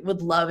really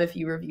would love if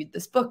you reviewed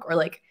this book, or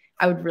like,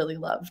 I would really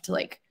love to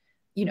like,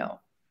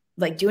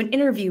 like do an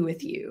interview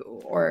with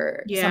you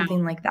or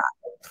something like that.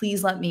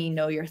 Please let me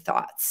know your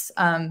thoughts.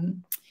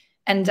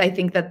 And I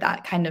think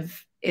that kind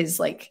of is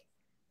like,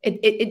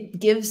 it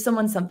gives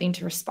someone something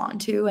to respond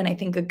to. And I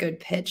think a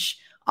good pitch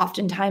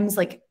oftentimes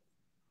like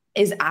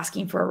is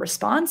asking for a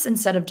response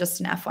instead of just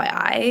an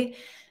FYI.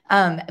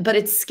 But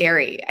it's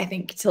scary, I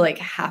think, to like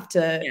have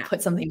to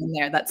put something in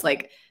there that's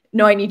like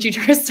no, I need you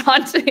to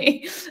respond to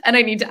me, and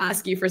I need to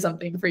ask you for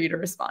something for you to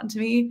respond to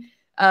me.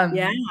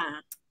 Yeah.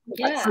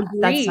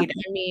 Agreed.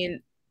 I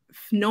mean,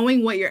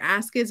 knowing what your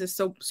ask is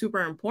so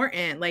super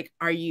important. Like,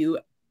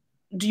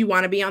 do you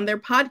want to be on their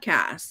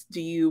podcast?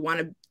 Do you want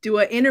to do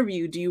an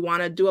interview? Do you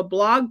want to do a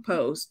blog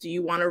post? Do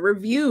you want to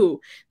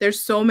review? There's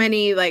so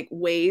many like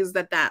ways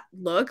that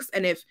looks.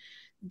 And if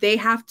they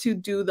have to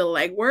do the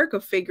legwork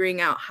of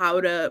figuring out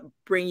how to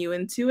bring you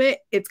into it,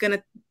 it's going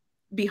to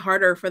be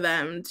harder for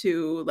them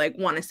to like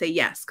want to say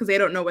yes, because they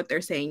don't know what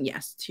they're saying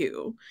yes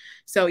to.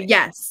 So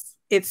yes,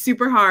 it's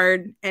super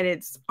hard and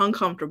it's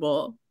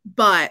uncomfortable.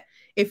 But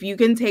if you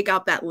can take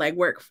out that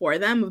legwork for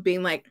them of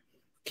being like,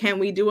 can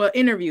we do an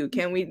interview?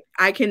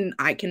 I can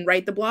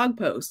write the blog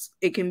post.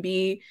 It can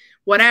be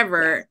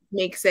whatever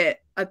makes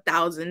it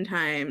 1,000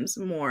 times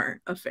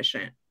more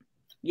efficient.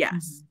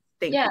 Yes.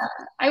 Thank you.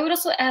 I would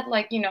also add,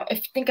 like,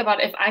 think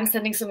about if I'm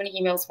sending so many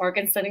emails,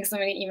 Morgan's sending so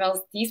many emails,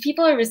 these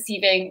people are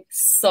receiving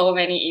so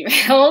many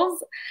emails.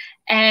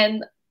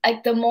 And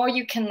like the more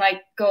you can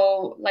like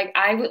go, like,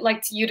 I would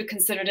like you to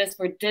consider this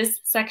for this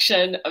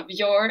section of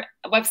your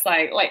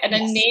website, like, and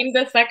then name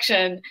the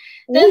section.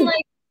 Then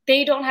like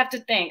they don't have to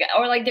think,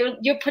 or like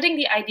you're putting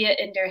the idea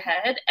in their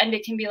head and they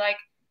can be like,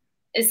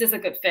 is this a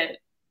good fit?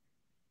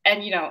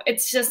 And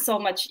it's just so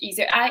much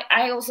easier.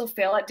 I also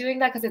fail at doing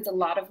that because it's a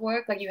lot of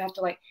work. Like you have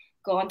to like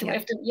go on to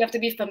you have to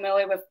be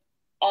familiar with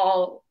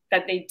all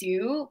that they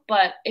do.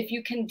 But if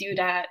you can do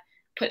that,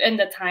 put in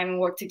the time and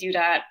work to do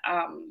that,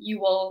 you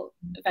will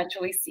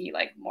eventually see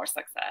like more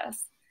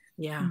success.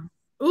 Yeah.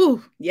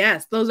 Ooh,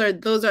 yes.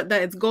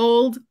 That's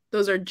gold.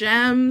 Those are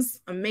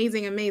gems.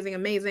 Amazing, amazing,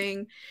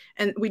 amazing.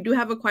 And we do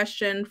have a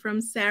question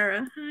from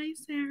Sarah. Hi,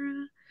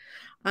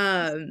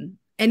 Sarah.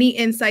 Any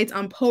insights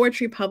on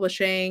poetry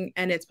publishing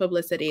and its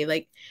publicity?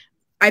 Like,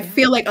 I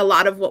feel like a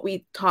lot of what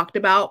we talked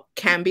about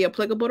can be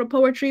applicable to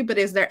poetry, but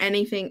is there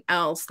anything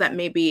else that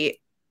maybe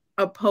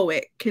a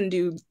poet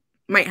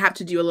might have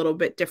to do a little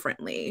bit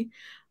differently?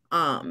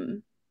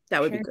 That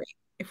would be great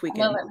if we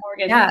can.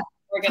 Morgan. Yeah,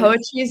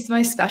 poetry is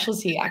my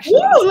specialty, actually.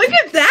 Ooh, look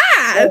at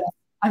that!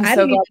 I'm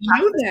so glad you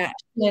know that.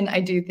 And I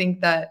do think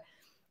that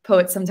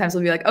poets sometimes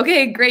will be like,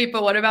 okay, great,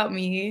 but what about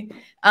me?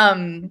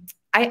 I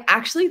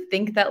actually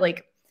think that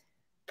like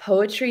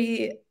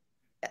poetry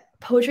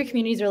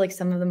communities are like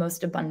some of the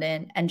most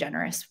abundant and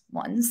generous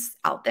ones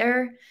out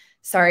there.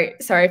 Sorry,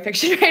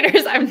 fiction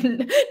writers.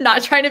 I'm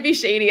not trying to be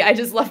shady. I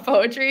just love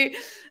poetry.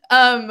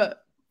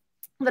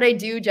 But I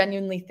do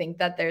genuinely think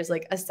that there's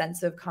like a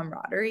sense of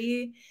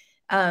camaraderie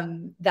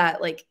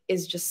that like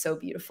is just so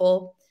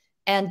beautiful.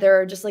 And there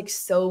are just like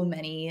so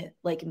many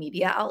like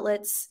media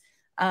outlets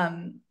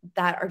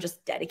that are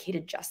just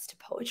dedicated just to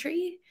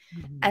poetry.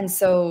 And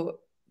so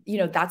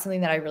that's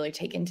something that I really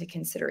take into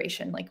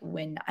consideration, like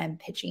when I'm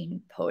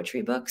pitching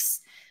poetry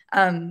books.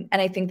 And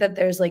I think that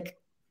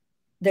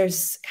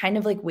there's kind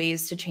of like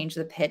ways to change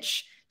the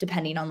pitch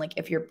depending on like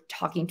if you're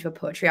talking to a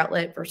poetry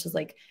outlet versus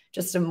like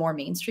just a more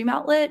mainstream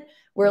outlet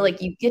where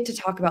like you get to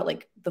talk about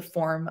like the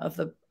form of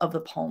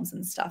the poems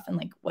and stuff and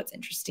like what's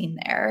interesting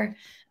there.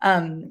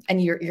 And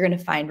you're going to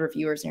find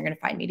reviewers and you're going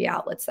to find media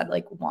outlets that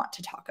like want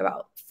to talk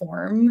about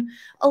form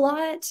a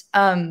lot.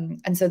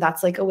 And so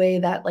that's like a way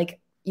that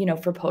like,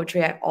 for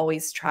poetry, I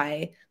always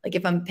try, like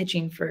if I'm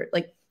pitching for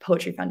like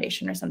Poetry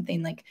Foundation or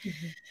something like,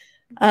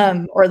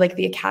 or like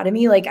the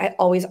Academy, like I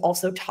always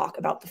also talk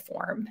about the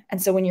form. And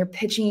so when you're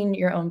pitching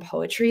your own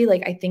poetry,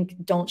 like I think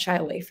don't shy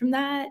away from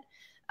that.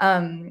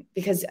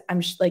 Because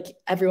I'm like,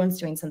 everyone's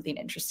doing something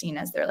interesting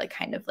as they're like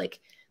kind of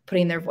like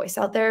putting their voice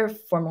out there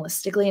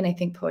formalistically. And I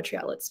think poetry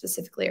outlets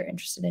specifically are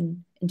interested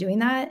in doing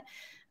that.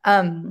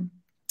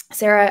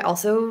 Sarah, I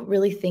also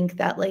really think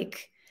that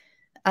like,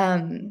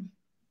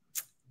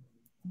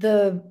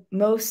 the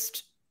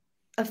most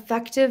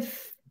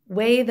effective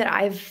way that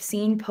I've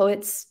seen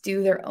poets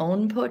do their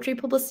own poetry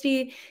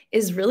publicity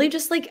is really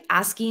just like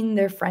asking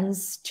their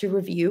friends to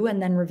review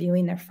and then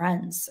reviewing their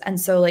friends. And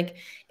so like,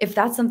 if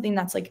that's something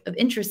that's like of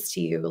interest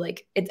to you,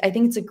 like I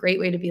think it's a great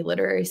way to be a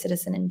literary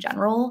citizen in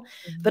general.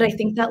 But I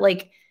think that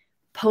like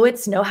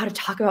poets know how to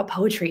talk about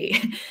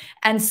poetry.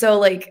 And so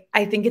like,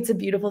 I think it's a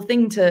beautiful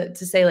thing to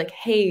say like,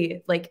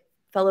 hey, like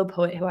fellow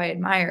poet who I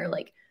admire,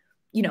 like,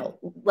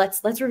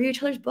 let's review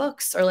each other's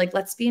books or like,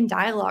 let's be in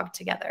dialogue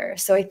together.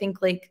 So I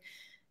think like,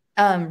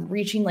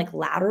 reaching like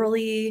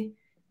laterally,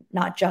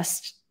 not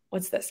just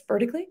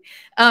vertically,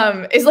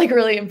 is like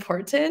really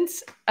important.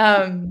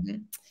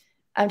 I'm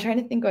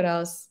trying to think what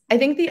else. I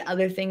think the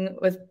other thing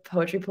with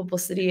poetry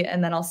publicity,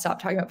 and then I'll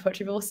stop talking about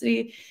poetry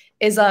publicity,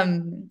 is I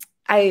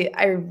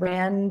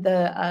ran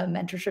the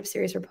mentorship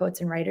series for poets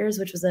and writers,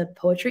 which was a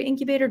poetry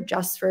incubator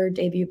just for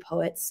debut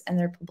poets and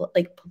their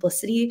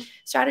publicity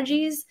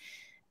strategies.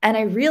 And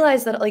I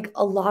realized that like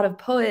a lot of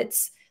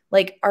poets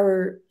like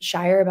are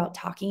shyer about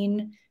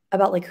talking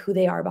about like who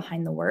they are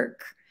behind the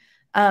work.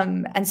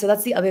 And so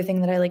that's the other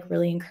thing that I like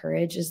really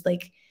encourage is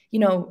like,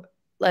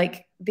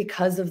 like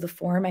because of the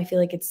form, I feel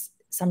like it's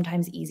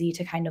sometimes easy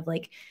to kind of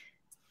like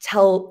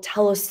tell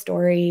a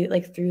story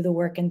like through the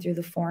work and through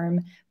the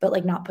form, but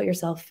like not put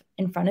yourself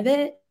in front of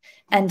it.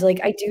 And like,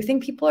 I do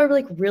think people are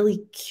like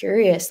really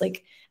curious.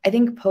 Like, I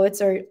think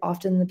poets are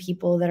often the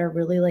people that are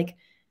really like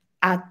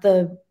at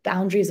the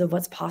boundaries of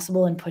what's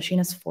possible and pushing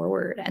us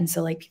forward. And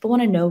so like people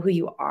want to know who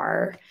you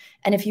are.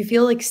 And if you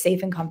feel like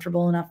safe and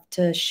comfortable enough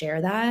to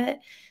share that,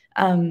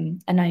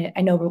 and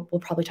I know we'll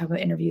probably talk about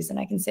interviews and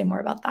I can say more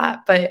about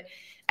that, but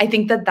I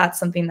think that that's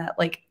something that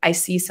like I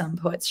see some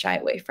poets shy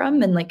away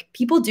from, and like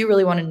people do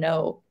really want to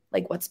know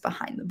like what's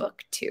behind the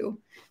book too.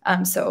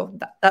 So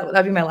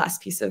that'd be my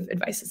last piece of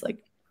advice, is like,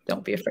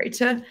 don't be afraid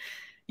to,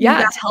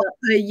 tell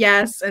the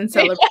yes and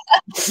celebrate.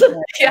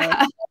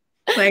 Yeah.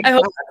 Like, I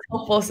hope that's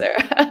helpful,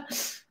 Sarah.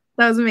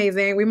 That was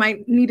amazing. We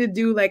might need to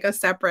do like a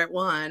separate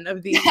one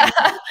of these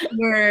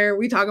where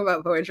we talk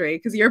about poetry,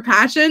 because your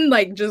passion,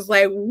 like, just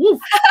like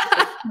woof,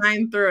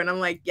 shine through, and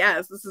I'm like,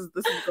 yes, this is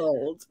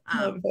gold.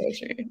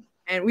 Poetry.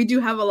 And we do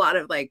have a lot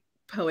of like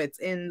poets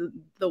in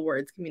the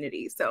words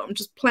community, so I'm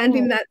just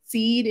planting that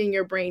seed in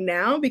your brain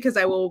now, because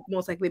I will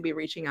most likely be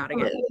reaching out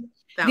again.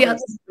 That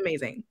was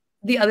amazing.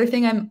 The other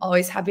thing I'm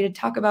always happy to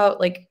talk about,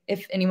 like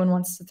if anyone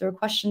wants to throw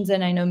questions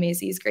in, I know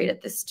Maisie is great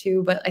at this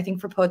too, but I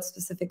think for poets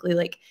specifically,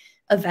 like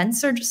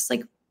events are just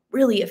like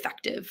really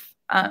effective.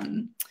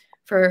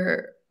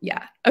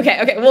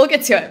 Okay, we'll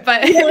get to it.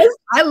 But yes,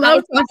 I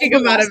love talking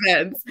about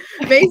events.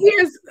 Maisie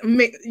is,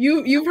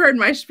 you've heard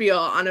my spiel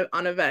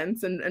on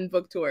events and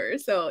book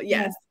tours. So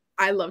yes,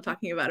 I love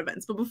talking about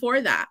events. But before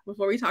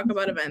we talk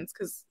about events,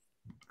 because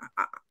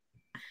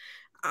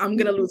I'm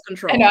gonna lose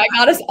control. I know, I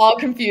got us all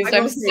confused.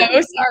 I'm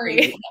so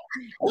sorry.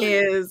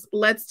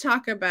 Let's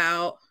talk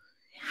about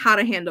how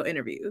to handle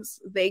interviews.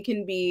 They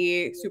can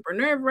be super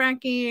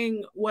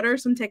nerve-wracking. What are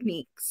some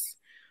techniques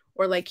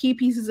or like key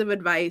pieces of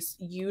advice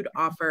you'd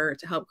offer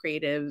to help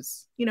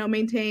creatives,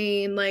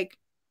 maintain like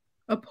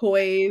a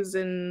poise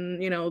and,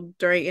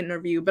 during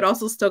interview, but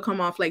also still come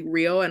off like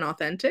real and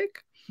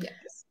authentic?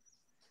 Yes.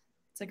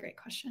 It's a great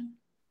question.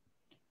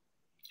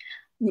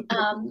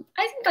 I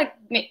think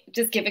like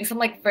just giving some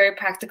like very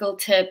practical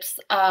tips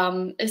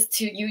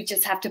is you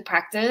just have to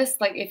practice.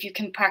 Like if you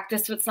can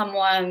practice with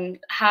someone,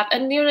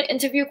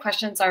 interview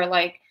questions are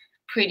like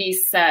pretty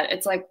set.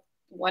 It's like,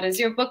 what is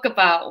your book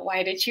about?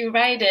 Why did you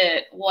write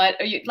it? What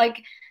are you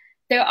like?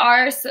 There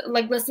are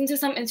like, listen to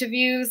some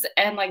interviews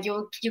and like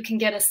you can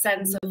get a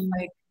sense of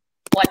like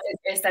what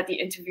it is that the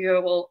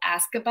interviewer will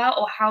ask about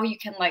or how you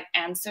can like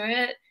answer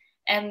it.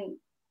 And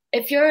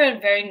if you're a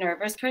very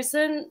nervous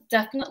person,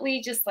 definitely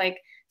just like,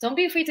 don't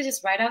be afraid to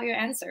just write out your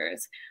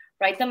answers.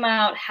 Write them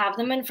out, have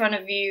them in front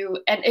of you.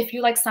 And if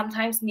you like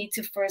sometimes need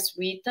to first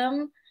read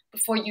them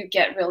before you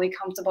get really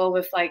comfortable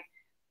with like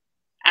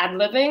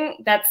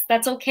ad-libbing,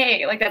 that's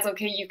okay. Like that's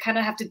okay. You kind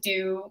of have to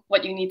do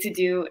what you need to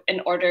do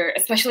in order,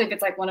 especially if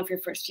it's like one of your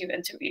first few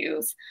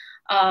interviews.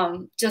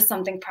 Just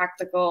something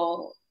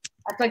practical.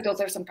 I feel like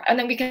those are some, and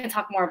then we can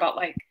talk more about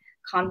like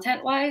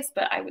content-wise,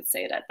 but I would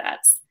say that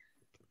that's,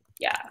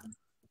 yeah.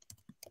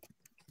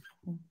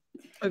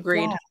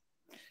 Agreed.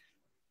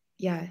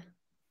 Yeah.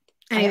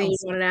 Anything you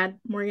want to add,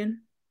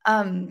 Morgan?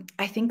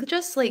 I think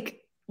just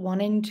like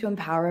wanting to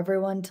empower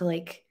everyone to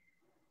like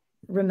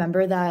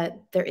remember that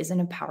there isn't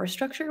a power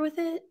structure with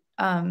it.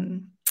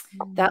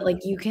 That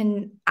like you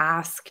can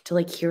ask to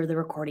like hear the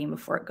recording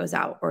before it goes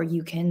out, or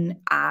you can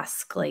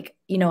ask like,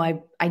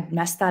 I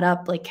messed that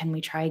up. Like, can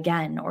we try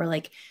again? Or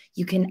like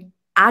you can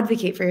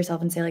advocate for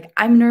yourself and say like,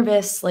 I'm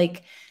nervous.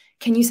 Like,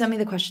 can you send me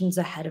the questions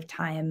ahead of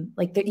time?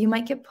 Like that you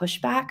might get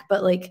pushback,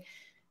 but like,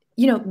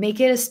 make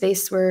it a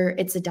space where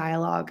it's a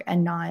dialogue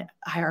and not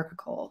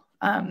hierarchical,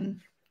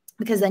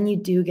 because then you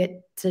do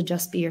get to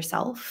just be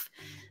yourself.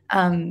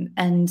 And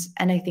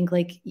I think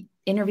like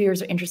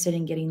interviewers are interested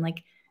in getting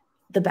like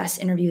the best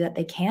interview that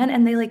they can,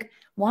 and they like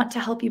want to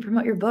help you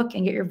promote your book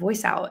and get your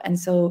voice out. And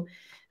so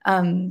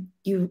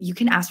you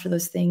can ask for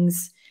those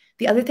things.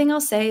 The other thing I'll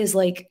say is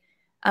like,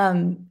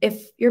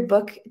 if your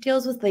book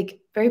deals with like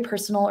very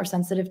personal or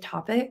sensitive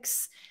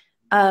topics,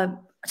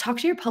 talk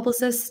to your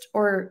publicist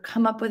or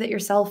come up with it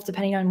yourself,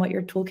 depending on what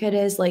your toolkit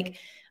is. Like,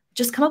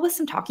 just come up with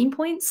some talking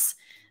points.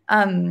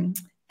 And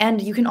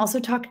you can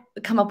also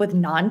come up with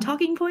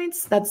non-talking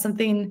points. That's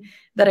something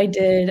that I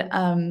did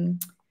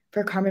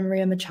for Carmen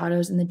Maria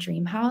Machado's In the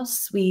Dream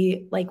House.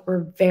 We like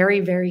were very,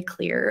 very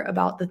clear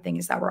about the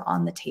things that were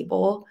on the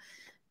table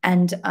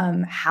and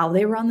how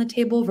they were on the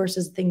table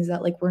versus things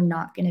that like were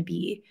not going to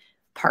be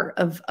part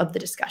of the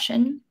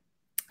discussion.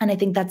 And I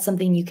think that's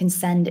something you can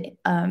send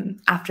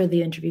after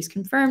the interview is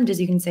confirmed, is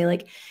you can say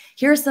like,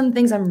 here are some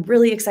things I'm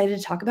really excited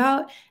to talk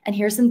about. And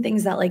here's some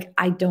things that like,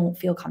 I don't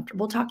feel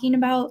comfortable talking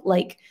about.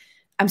 Like,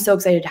 I'm so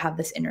excited to have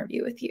this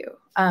interview with you.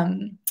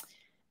 And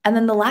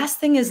then the last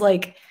thing is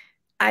like,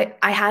 I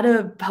had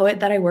a poet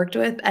that I worked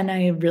with and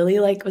I really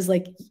like, was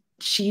like,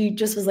 she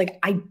just was like,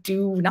 I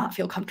do not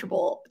feel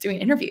comfortable doing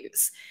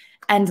interviews.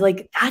 And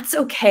like, that's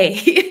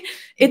okay.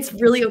 It's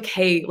really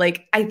okay.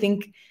 Like, I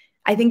think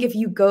if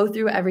you go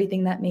through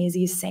everything that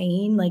Maisie's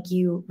saying, like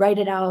you write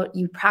it out,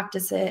 you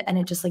practice it, and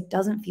it just like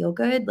doesn't feel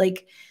good,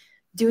 like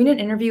doing an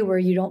interview where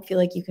you don't feel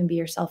like you can be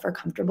yourself or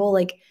comfortable,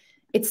 like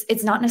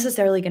it's not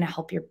necessarily going to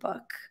help your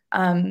book.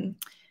 And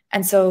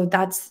so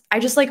I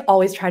just like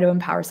always try to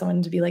empower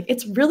someone to be like,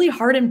 it's really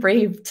hard and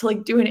brave to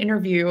like do an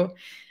interview.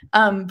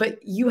 But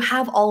you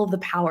have all of the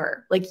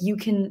power. Like you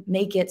can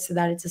make it so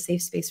that it's a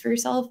safe space for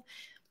yourself.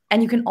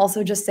 And you can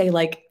also just say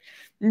like,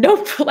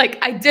 nope, like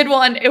I did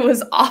one, it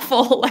was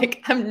awful.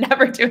 Like I'm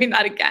never doing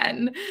that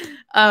again.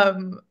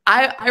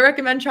 I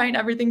recommend trying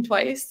everything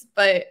twice,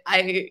 but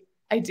I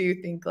do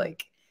think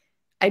like,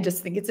 I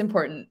just think it's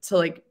important to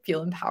like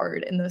feel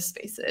empowered in those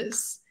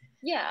spaces.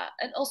 Yeah.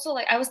 And also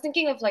like I was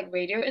thinking of like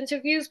radio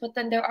interviews, but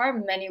then there are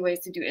many ways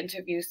to do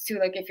interviews too.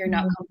 Like if you're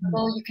not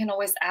comfortable, you can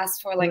always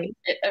ask for like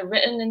a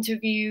written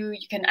interview.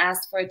 You can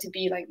ask for it to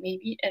be like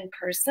maybe in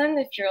person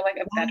if you're like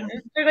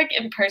like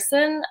in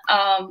person.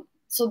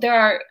 So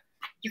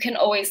you can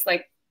always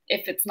like,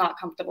 if it's not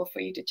comfortable for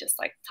you to just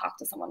like talk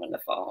to someone on the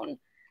phone.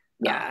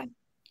 Yeah.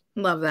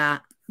 Love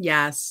that.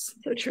 Yes.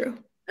 So true.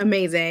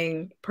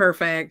 Amazing.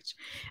 Perfect.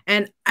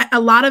 And a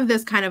lot of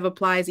this kind of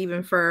applies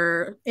even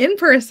for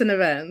in-person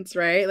events,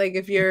 right? Like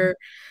if you're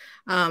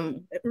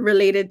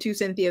related to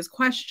Cynthia's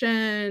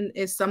question,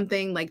 is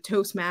something like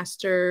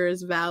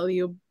Toastmasters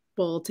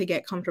valuable to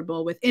get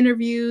comfortable with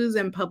interviews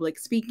and public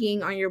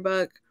speaking on your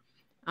book?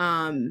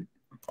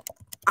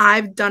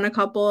 I've done a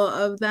couple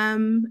of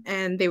them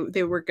and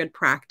they were good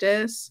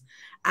practice,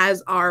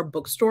 as are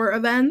bookstore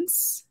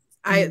events.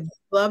 I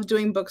love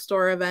doing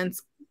bookstore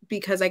events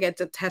because I get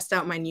to test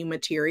out my new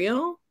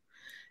material.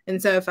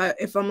 And so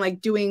if I'm like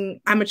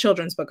I'm a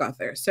children's book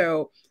author.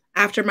 So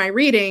after my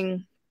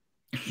reading,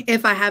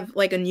 if I have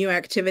like a new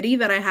activity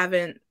that I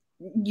haven't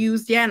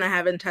used yet and I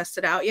haven't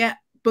tested out yet,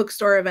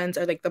 bookstore events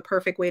are like the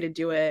perfect way to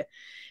do it.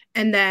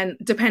 And then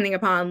depending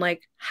upon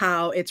like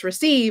how it's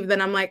received,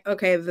 then I'm like,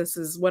 okay, this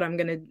is what I'm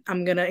going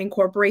to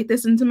incorporate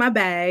this into my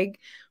bag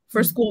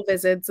for school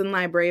visits and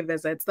library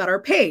visits that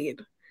are paid.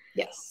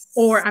 Yes.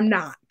 Or I'm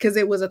not, because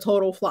it was a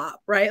total flop,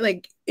 right?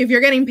 Like if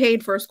you're getting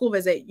paid for a school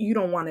visit, you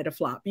don't want it to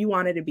flop. You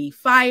want it to be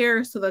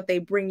fire so that they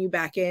bring you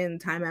back in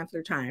time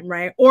after time,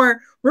 right? Or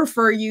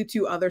refer you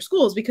to other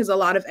schools, because a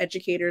lot of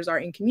educators are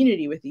in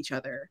community with each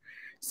other.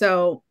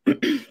 So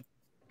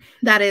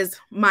that is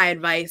my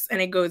advice.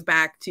 And it goes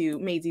back to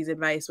Maisie's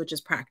advice, which is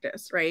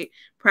practice, right?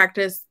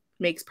 Practice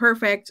makes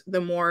perfect.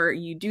 The more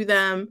you do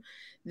them,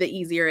 the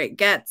easier it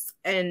gets.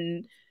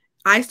 And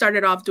I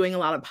started off doing a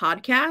lot of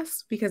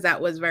podcasts because that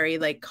was very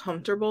like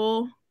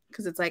comfortable,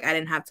 because it's like I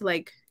didn't have to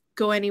like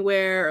go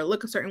anywhere or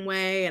look a certain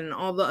way and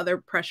all the other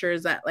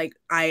pressures that like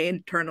I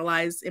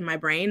internalized in my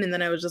brain. And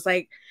then I was just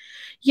like,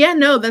 yeah,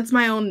 no, that's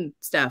my own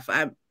stuff.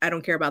 I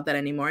don't care about that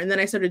anymore. And then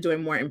I started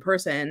doing more in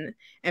person,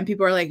 and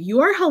people are like, you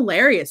are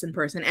hilarious in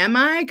person. Am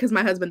I? Because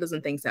my husband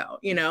doesn't think so,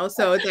 you know?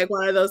 So it's like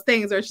one of those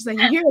things where it's just like,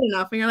 you hear it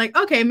enough and you're like,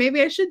 okay,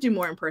 maybe I should do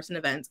more in-person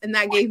events. And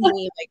that gave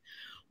me like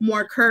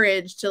more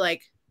courage to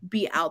like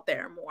be out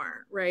there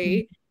more,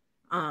 right?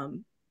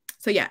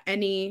 So yeah,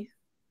 anything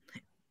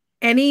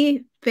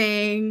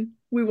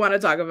we want to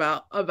talk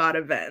about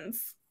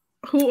events.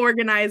 Who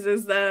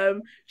organizes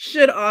them?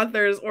 Should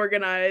authors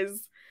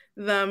organize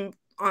them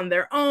on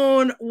their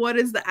own? What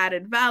is the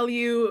added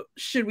value?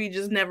 Should we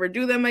just never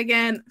do them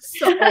again?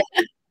 So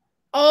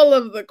all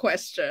of the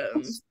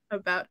questions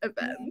about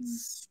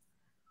events.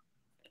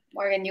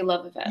 Morgan, you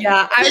love events.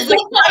 Yeah, I was like,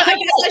 I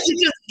guess I should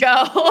just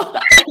go.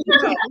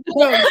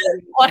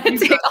 Want to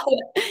take all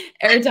the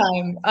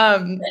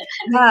airtime.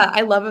 Yeah,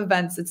 I love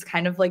events. It's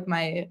kind of like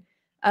my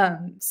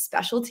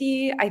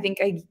specialty. I think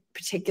I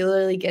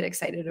particularly get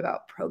excited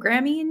about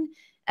programming.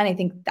 And I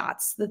think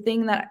that's the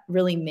thing that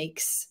really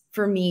makes,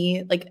 for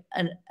me, like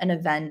an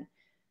event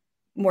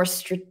more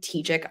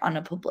strategic on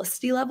a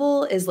publicity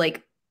level is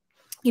like,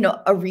 you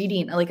know, a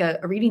reading, like a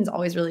reading is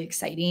always really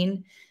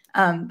exciting.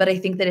 But I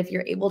think that if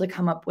you're able to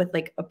come up with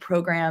like a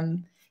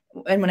program,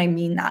 and when I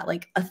mean that,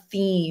 like a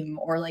theme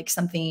or like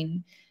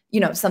something, you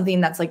know,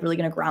 something that's like really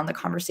going to ground the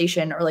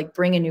conversation or like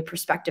bring a new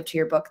perspective to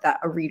your book that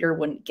a reader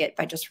wouldn't get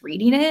by just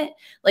reading it,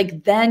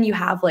 like then you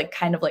have like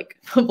kind of like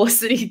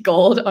publicity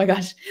gold. Oh my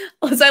gosh,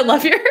 Liz, I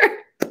love your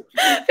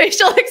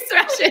facial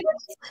expressions.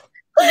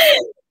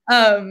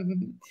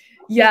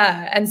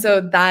 Yeah. And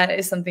so that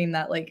is something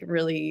that like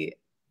really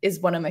is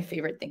one of my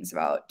favorite things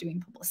about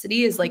doing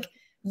publicity, is like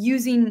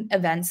using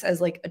events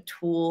as like a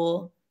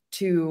tool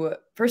to,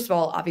 first of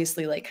all,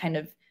 obviously like kind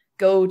of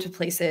go to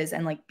places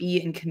and like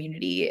be in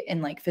community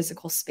in like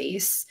physical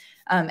space,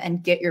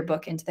 and get your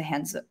book into the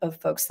hands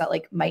of folks that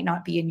like might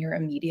not be in your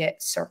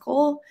immediate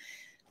circle.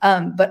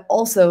 But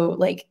also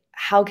like,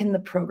 how can the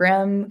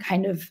program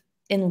kind of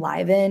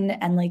enliven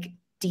and like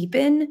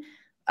deepen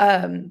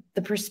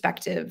the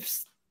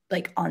perspectives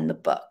like on the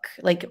book,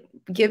 like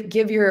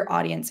give your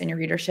audience and your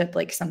readership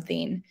like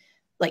something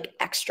like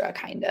extra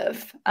kind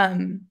of.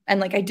 And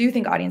like, I do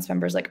think audience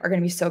members like are going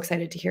to be so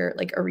excited to hear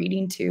like a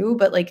reading too.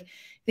 But like,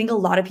 I think a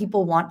lot of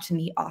people want to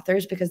meet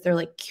authors because they're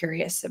like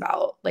curious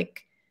about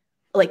like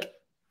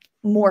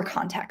more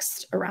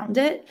context around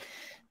it.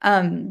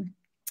 And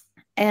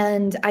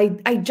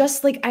I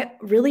just like, I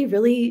really,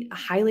 really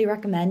highly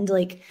recommend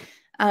like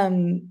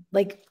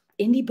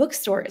indie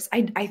bookstores.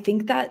 I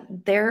think that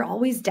they're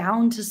always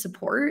down to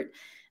support.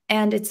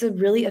 And it's a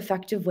really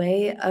effective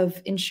way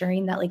of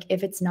ensuring that, like,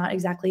 if it's not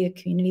exactly a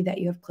community that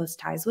you have close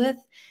ties with,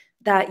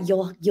 that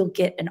you'll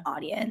get an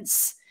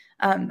audience.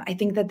 I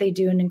think that they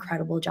do an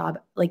incredible job.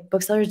 Like,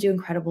 booksellers do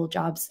incredible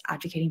jobs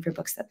advocating for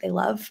books that they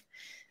love.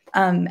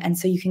 And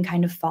so you can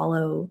kind of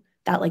follow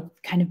that, like,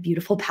 kind of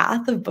beautiful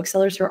path of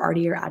booksellers who are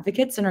already your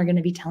advocates and are going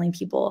to be telling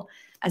people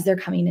as they're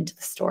coming into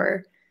the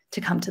store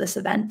to come to this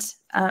event.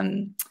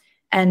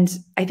 And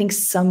I think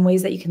some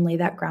ways that you can lay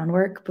that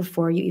groundwork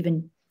before you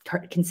even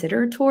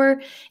consider a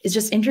tour is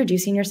just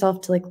introducing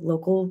yourself to, like,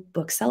 local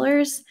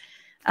booksellers,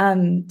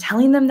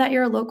 telling them that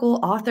you're a local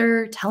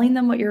author, telling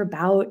them what you're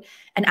about,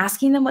 and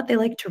asking them what they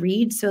like to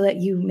read so that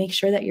you make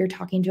sure that you're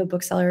talking to a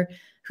bookseller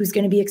who's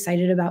going to be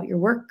excited about your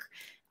work.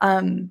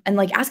 And,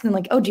 like, asking them,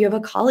 like, oh, do you have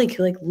a colleague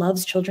who, like,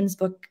 loves children's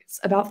books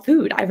about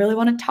food? I really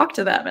want to talk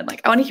to them, and,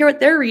 like, I want to hear what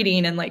they're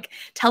reading, and, like,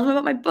 tell them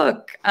about my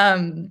book.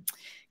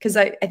 Because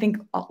I think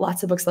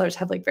lots of booksellers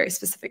have, like, very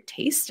specific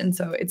taste. And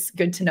so it's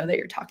good to know that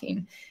you're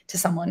talking to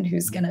someone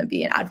who's going to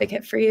be an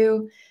advocate for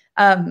you.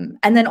 And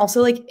then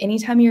also, like,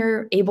 anytime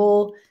you're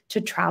able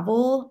to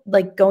travel,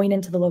 like, going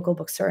into the local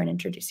bookstore and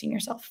introducing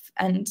yourself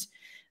and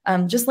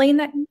just laying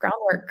that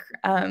groundwork.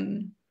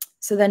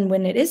 So then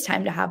when it is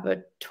time to have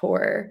a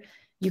tour,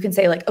 you can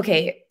say, like,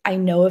 okay, I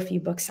know a few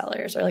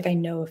booksellers, or, like, I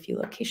know a few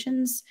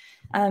locations.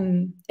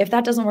 If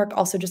that doesn't work,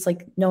 also just,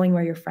 like, knowing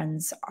where your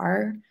friends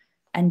are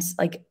and,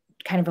 like,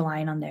 kind of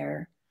relying on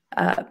their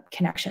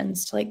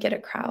connections to, like, get a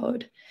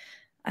crowd.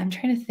 I'm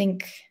trying to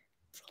think.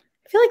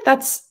 I feel like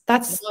that's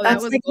like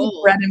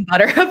the bread and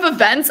butter of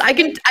events. I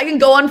can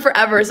go on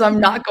forever, so I'm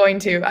not going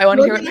to. I want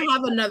to hear. We're gonna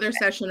have another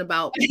session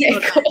about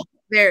cool.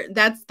 there.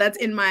 That's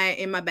in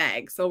my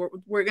bag. So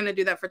we're gonna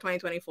do that for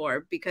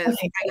 2024 because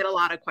I get a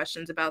lot of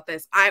questions about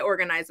this. I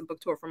organized a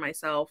book tour for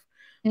myself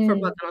for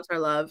Blood That Knows Our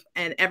Love,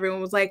 and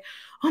everyone was like,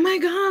 "Oh my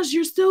gosh,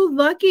 you're so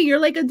lucky! You're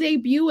like a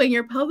debut, and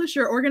your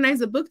publisher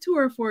organized a book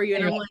tour for you."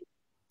 And I'm like,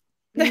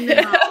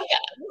 "No,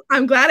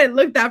 I'm glad it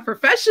looked that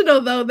professional,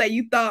 though, that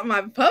you thought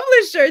my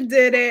publisher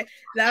did it.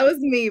 That was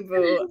me,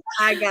 boo.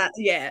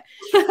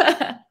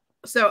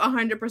 So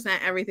 100%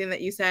 everything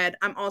that you said.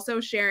 I'm also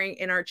sharing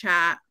in our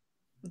chat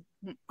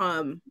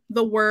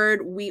the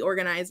word. We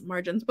organize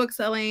Margins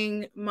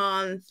Bookselling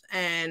Month,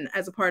 and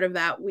as a part of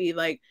that, we,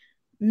 like,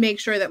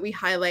 make sure that we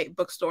highlight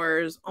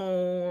bookstores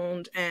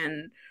owned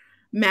and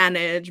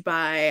managed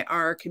by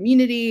our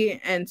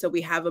community. And so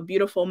we have a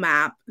beautiful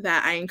map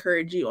that I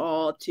encourage you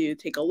all to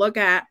take a look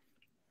at.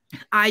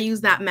 I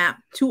use that map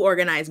to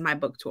organize my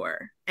book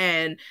tour.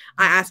 And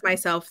I ask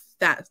myself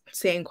that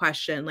same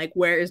question, like,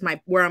 where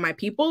are my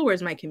people?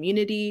 Where's my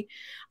community?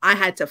 I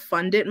had to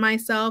fund it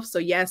myself. So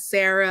yes,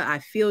 Sarah, I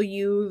feel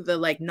you. The,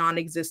 like,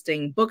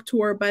 non-existing book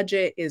tour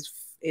budget is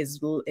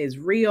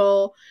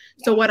real.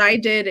 So what I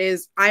did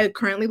is, I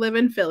currently live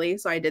in Philly,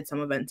 so I did some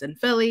events in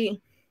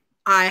Philly.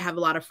 I have a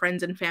lot of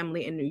friends and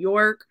family in New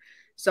York,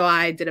 so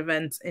I did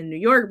events in New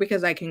York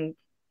because I can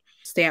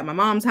stay at my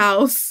mom's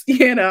house,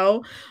 you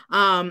know.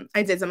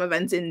 I did some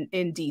events in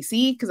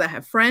DC because I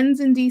have friends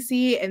in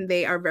DC, and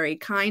they are very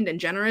kind and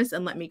generous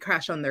and let me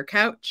crash on their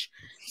couch.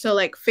 So,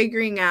 like,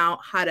 figuring out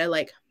how to,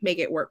 like, make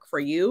it work for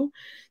you.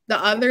 The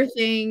other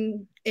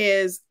thing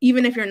is,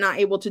 even if you're not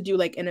able to do,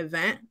 like, an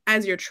event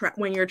as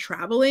when you're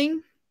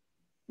traveling,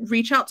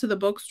 reach out to the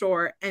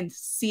bookstore and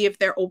see if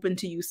they're open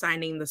to you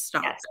signing the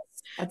stock.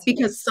 Yes,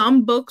 because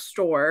some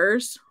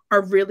bookstores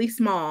are really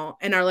small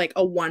and are, like,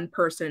 a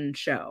one-person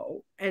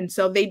show. And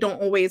so they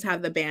don't always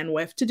have the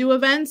bandwidth to do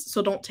events.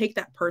 So don't take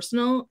that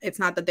personal. It's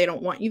not that they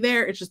don't want you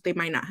there. It's just they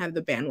might not have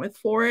the bandwidth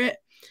for it.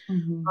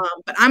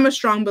 But I'm a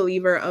strong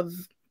believer of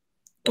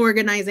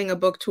organizing a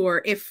book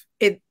tour if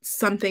it's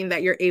something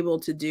that you're able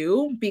to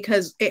do,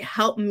 because it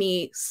helped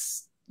me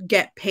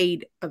get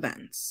paid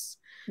events.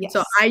 Yes.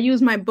 So I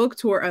use my book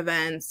tour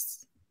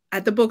events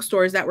at the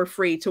bookstores that were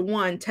free to,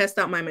 one, test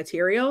out my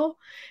material,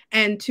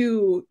 and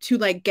two, to,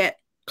 like, get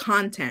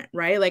content,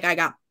 right? Like,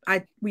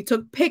 we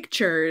took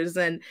pictures,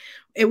 and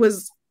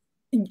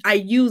I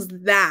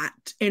used that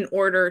in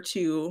order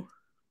to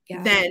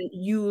then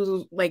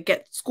use, like,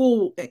 get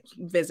school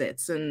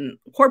visits and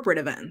corporate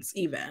events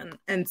even.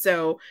 And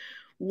so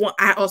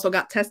I also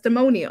got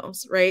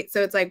testimonials, right?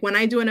 So it's like, when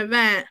I do an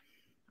event,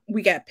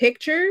 we get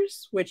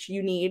pictures, which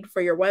you need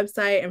for your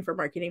website and for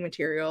marketing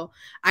material.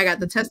 I got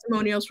the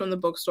testimonials from the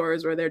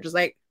bookstores where they're just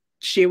like,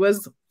 she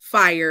was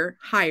fire,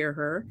 hire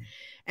her.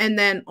 And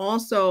then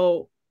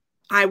also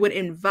I would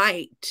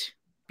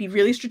be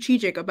really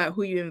strategic about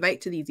who you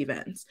invite to these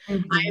events.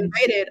 I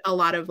invited a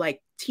lot of,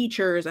 like,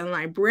 teachers and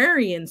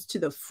librarians to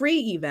the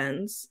free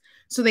events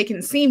so they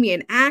can see me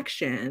in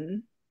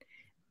action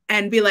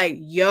and be like,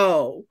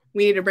 yo,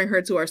 we need to bring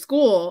her to our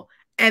school.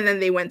 And then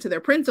they went to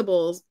their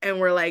principals and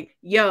were like,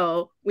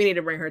 yo, we need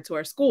to bring her to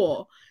our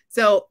school.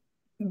 So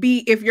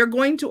if you're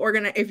going to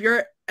organize, if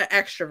you're an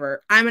extrovert,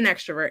 I'm an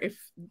extrovert. If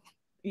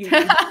You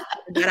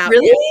that out.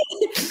 Really?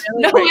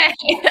 No way.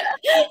 way.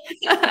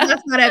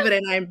 That's not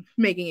evident. I'm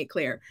making it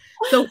clear.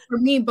 So for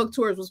me, book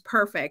tours was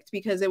perfect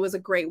because it was a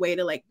great way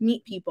to like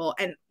meet people.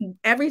 And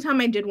every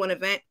time I did one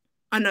event,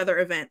 another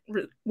event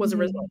was a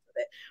result of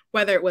it.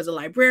 Whether it was a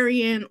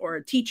librarian or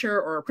a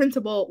teacher or a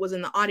principal was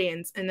in the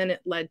audience, and then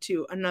it led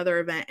to another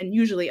event, and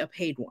usually a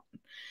paid one.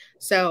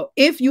 So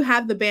if you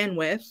have the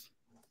bandwidth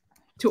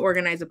to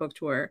organize a book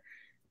tour,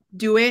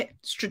 do it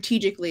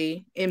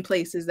strategically in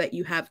places that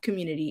you have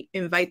community.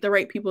 Invite the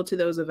right people to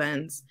those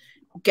events.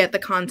 Get the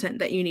content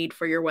that you need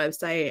for your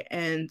website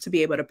and to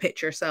be able to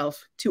pitch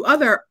yourself to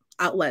other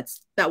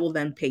outlets that will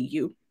then pay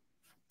you.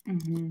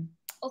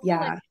 Also,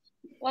 like,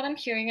 what I'm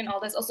hearing in all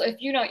this, also, if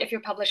if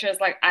your publisher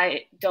is like,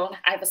 I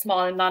have a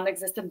small and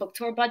non-existent book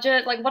tour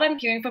budget, like what I'm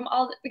hearing from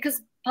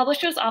because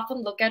publishers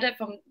often look at it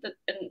from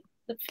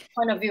the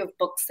point of view of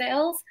book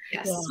sales.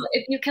 Yes. So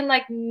if you can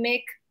like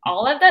make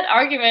all of that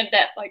argument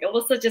that like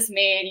Alyssa just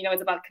made,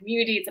 it's about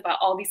community, it's about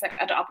all these like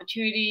other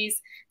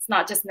opportunities, it's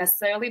not just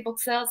necessarily book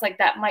sales, like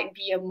that might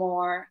be a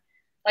more,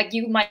 like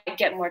you might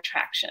get more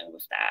traction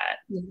with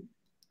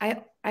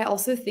that. I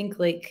also think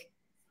like,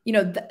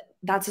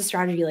 that's a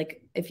strategy.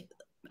 Like if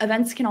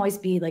events can always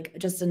be like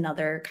just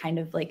another kind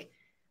of like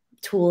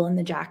tool in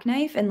the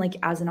jackknife. And like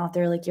as an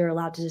author, like you're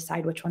allowed to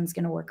decide which one's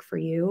going to work for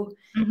you.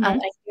 I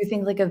do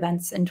think like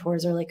events and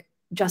tours are like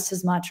just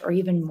as much or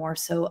even more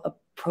so a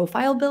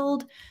profile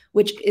build,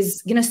 which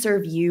is going to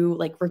serve you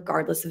like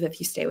regardless of if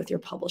you stay with your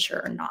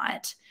publisher or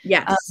not.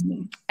 Yes.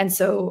 And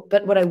so,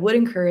 but what I would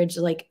encourage,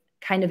 like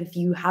kind of if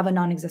you have a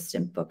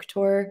non-existent book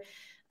tour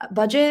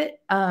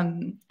budget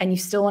and you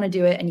still want to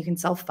do it and you can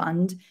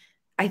self-fund,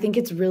 I think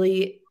it's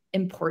really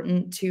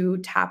important to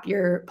tap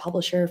your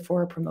publisher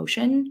for a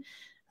promotion.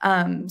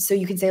 So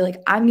you can say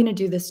like, I'm going to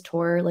do this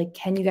tour. Like,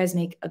 can you guys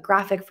make a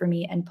graphic for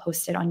me and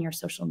post it on your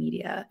social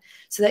media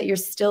so that you're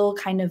still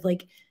kind of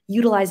like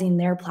utilizing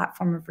their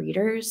platform of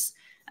readers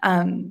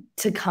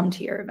to come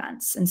to your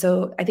events. And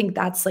so I think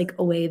that's like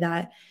a way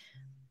that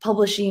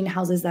publishing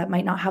houses that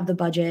might not have the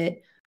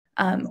budget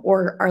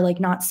or are like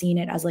not seeing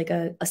it as like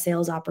a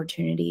sales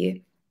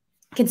opportunity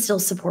can still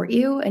support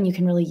you, and you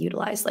can really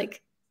utilize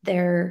like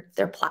their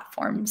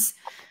platforms.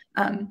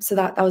 So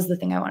that was the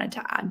thing I wanted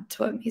to add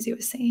to what Maisie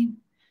was saying.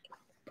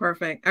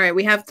 Perfect. All right.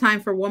 We have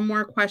time for one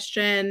more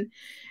question,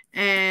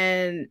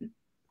 and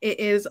it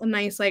is a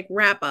nice like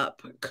wrap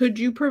up. Could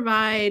you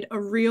provide a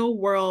real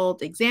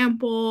world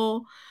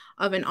example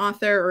of an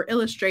author or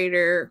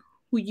illustrator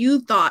who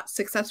you thought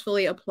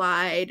successfully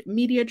applied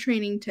media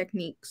training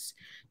techniques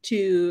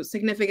to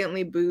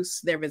significantly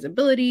boost their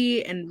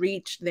visibility and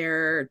reach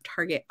their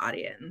target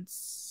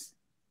audience?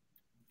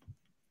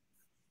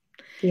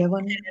 Do you have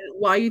one? And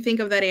while you think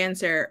of that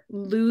answer,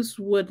 Luce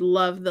would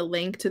love the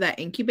link to that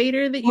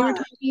incubator that you were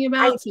talking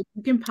about. So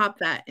you can pop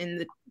that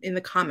in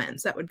the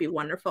comments. That would be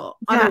wonderful.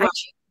 Yeah,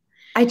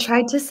 I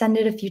tried to send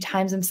it a few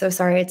times. I'm so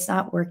sorry it's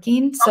not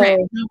working. So okay,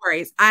 no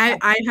worries.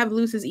 I have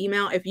Luce's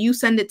email. If you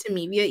send it to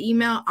me via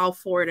email, I'll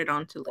forward it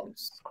on to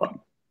Luce.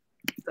 Cool.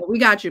 So we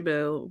got you,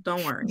 boo.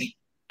 Don't worry.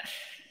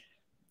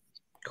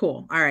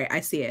 Cool. All right.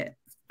 I see it.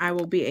 I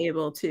will be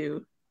able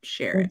to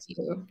share it. Thank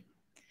you.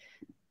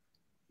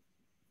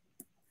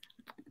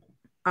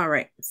 All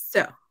right.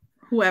 So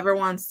whoever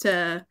wants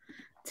to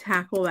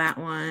tackle that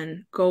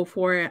one, go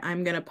for it.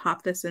 I'm going to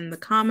pop this in the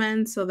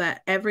comments so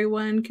that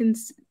everyone can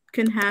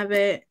have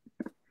it.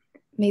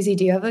 Maisie,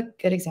 do you have a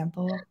good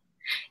example?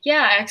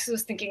 Yeah, I actually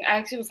was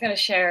going to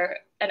share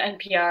an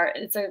NPR.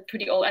 It's a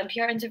pretty old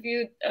NPR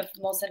interview of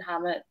Mohsin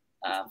Hamid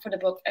for the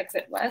book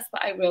Exit West,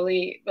 but I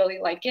really, really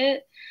like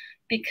it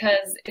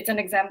because it's an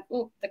example.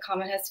 Ooh, the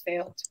comment has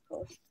failed to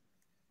post.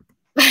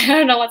 I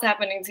don't know what's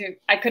happening to.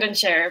 I couldn't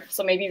share,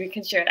 so maybe we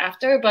can share it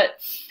after. But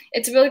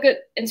it's a really good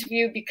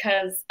interview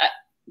because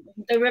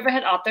the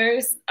Riverhead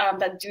authors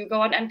that do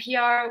go on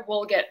NPR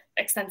will get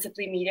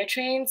extensively media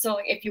trained. So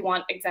like, if you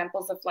want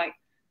examples of like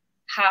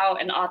how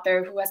an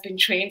author who has been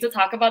trained to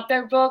talk about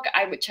their book,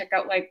 I would check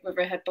out like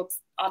Riverhead books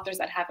authors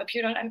that have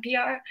appeared on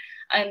NPR.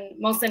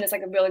 And Mohsin is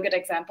like a really good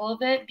example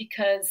of it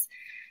because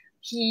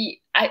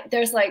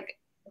there's like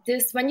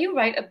this, when you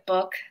write a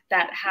book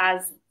that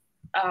has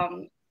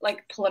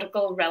like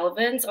political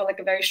relevance or like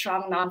a very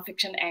strong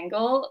nonfiction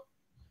angle,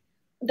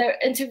 their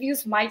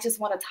interviews might just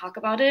want to talk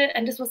about it.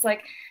 And this was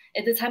like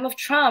at the time of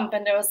Trump,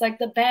 and there was like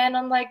the ban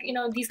on like,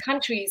 these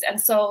countries.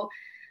 And so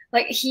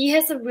like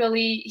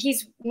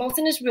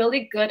Mohsin is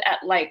really good at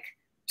like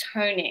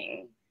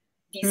turning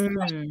these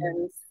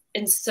questions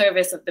in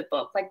service of the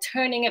book, like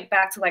turning it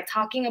back to like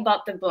talking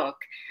about the book.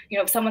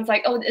 If someone's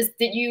like, oh,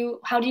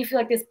 how do you feel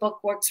like this book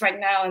works right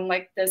now in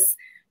like this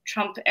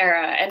Trump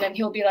era? And then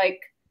he'll be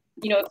like,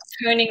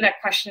 turning that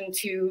question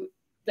to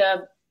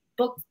the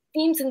book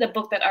themes in the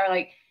book that are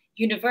like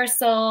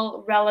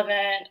universal,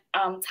 relevant,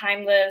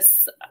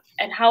 timeless,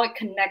 and how it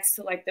connects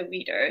to like the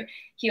reader.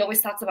 He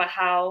always talks about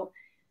how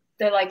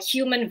the like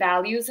human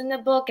values in the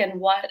book and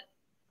what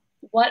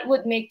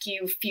would make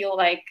you feel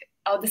like,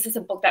 oh, this is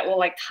a book that will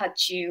like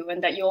touch you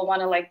and that you'll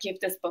want to like give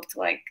this book to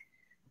like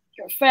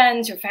your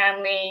friends, your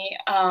family.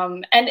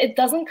 And it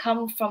doesn't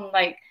come from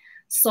like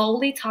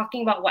solely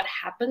talking about what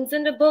happens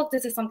in the book.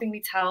 This is something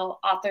we tell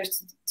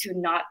authors to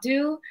not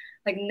do.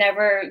 Like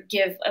never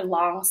give a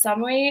long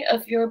summary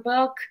of your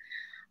book.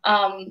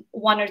 1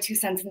 or 2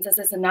 sentences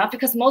is enough,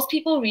 because most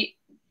people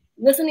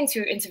listening to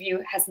your interview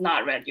has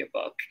not read your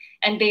book,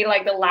 and they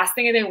like the last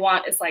thing they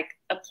want is like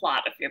a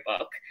plot of your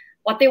book.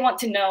 What they want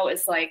to know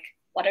is like,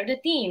 what are the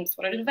themes?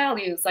 What are the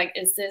values? Like,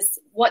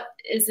 what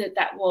is it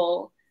that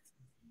will,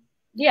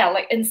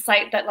 like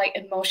incite that like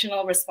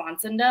emotional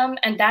response in them?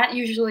 And that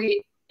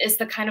usually is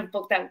the kind of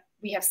book that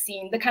we have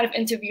seen, the kind of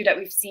interview that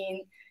we've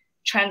seen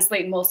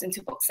translate most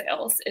into book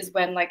sales, is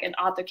when like an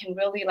author can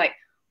really like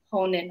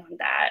hone in on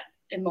that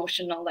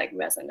emotional like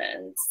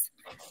resonance.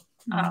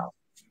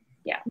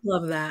 Yeah.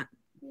 Love that.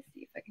 Let me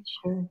see if I can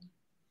share.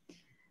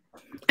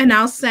 And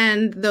I'll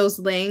send those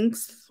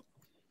links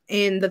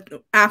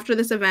after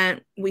this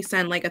event. We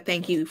send like a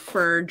thank you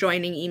for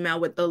joining email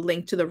with the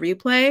link to the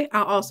replay.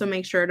 I'll also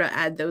make sure to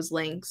add those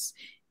links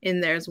in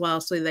there as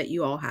well, so that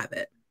you all have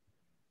it.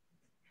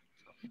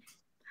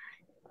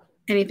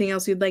 Anything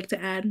else you'd like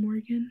to add,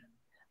 Morgan?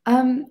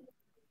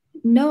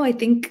 No, I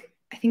think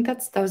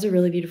that was a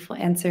really beautiful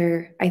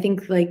answer. I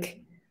think like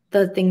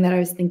the thing that I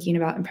was thinking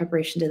about in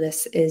preparation to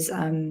this is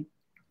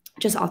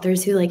just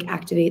authors who like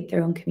activate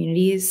their own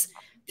communities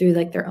through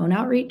like their own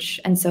outreach.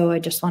 And so I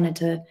just wanted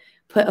to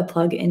put a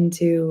plug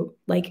into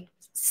like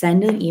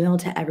send an email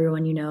to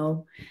everyone you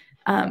know,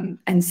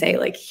 and say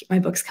like, my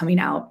book's coming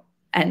out,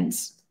 and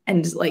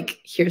like,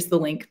 here's the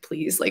link,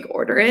 please like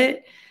order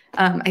it.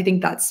 I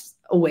think that's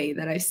a way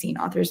that I've seen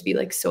authors be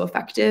like so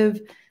effective.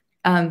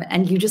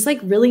 And you just like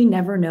really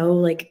never know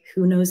like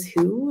who knows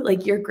who.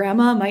 Like your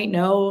grandma might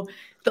know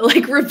the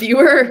like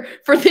reviewer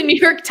for the New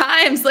York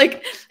Times.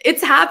 Like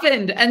it's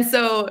happened. And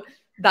so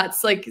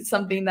that's like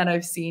something that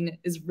I've seen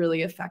is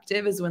really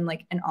effective, is when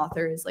like an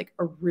author is like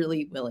a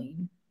really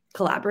willing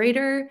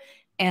collaborator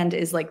and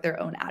is like their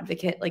own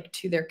advocate like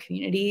to their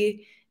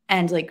community,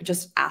 and like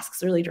just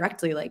asks really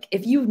directly, like,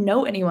 if you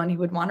know anyone who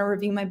would want to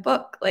review my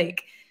book,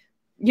 like,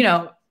 you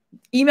know,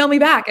 email me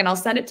back and I'll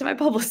send it to my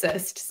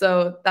publicist.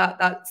 So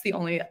that's the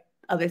only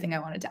other thing I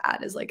wanted to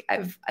add, is like,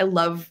 I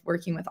love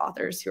working with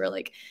authors who are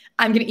like,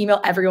 I'm going to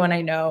email everyone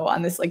I know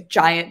on this like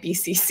giant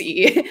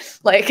BCC.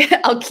 Like,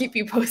 I'll keep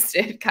you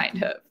posted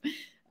kind of.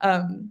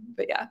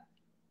 But yeah.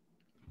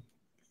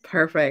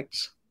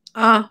 Perfect.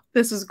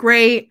 This is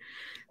great.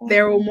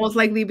 There will most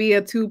likely be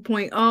a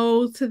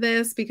 2.0 to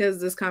this,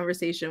 because this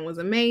conversation was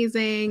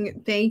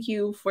amazing. Thank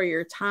you for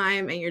your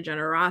time and your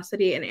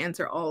generosity and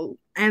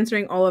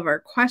answering all of our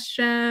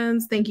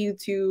questions. Thank you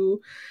to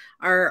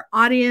our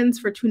audience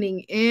for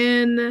tuning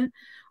in,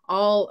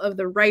 all of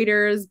the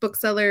writers,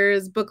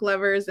 booksellers, book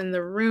lovers in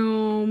the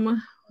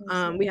room.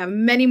 We have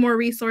many more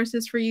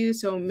resources for you,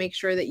 so make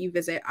sure that you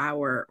visit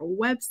our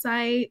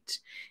website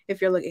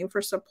if you're looking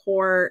for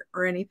support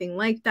or anything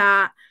like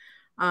that.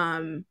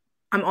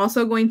 I'm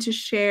also going to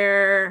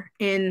share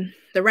in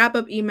the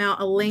wrap-up email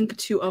a link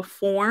to a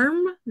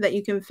form that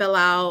you can fill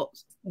out.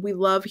 We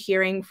love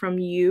hearing from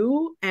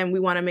you, and we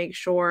want to make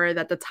sure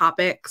that the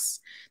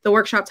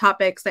workshop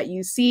topics that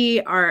you see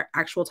are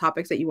actual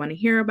topics that you want to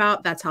hear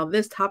about. That's how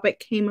this topic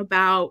came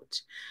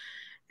about.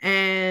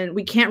 And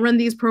we can't run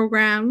these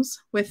programs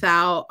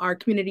without our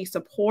community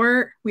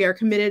support. We are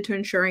committed to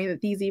ensuring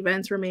that these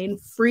events remain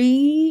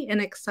free and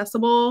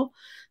accessible.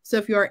 So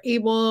if you are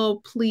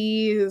able,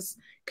 please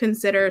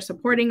consider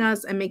supporting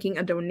us and making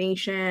a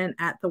donation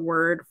at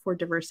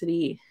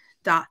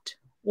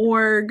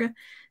thewordfordiversity.org.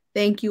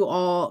 Thank you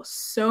all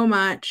so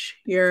much.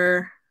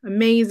 You're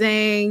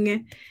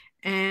amazing.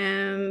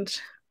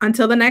 And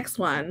until the next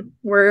one,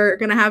 we're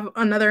going to have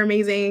another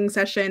amazing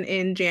session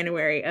in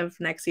January of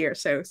next year.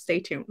 So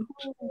stay tuned.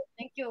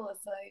 Thank you,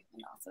 Alyssa. You've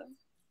been awesome.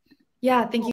 Yeah, thank you.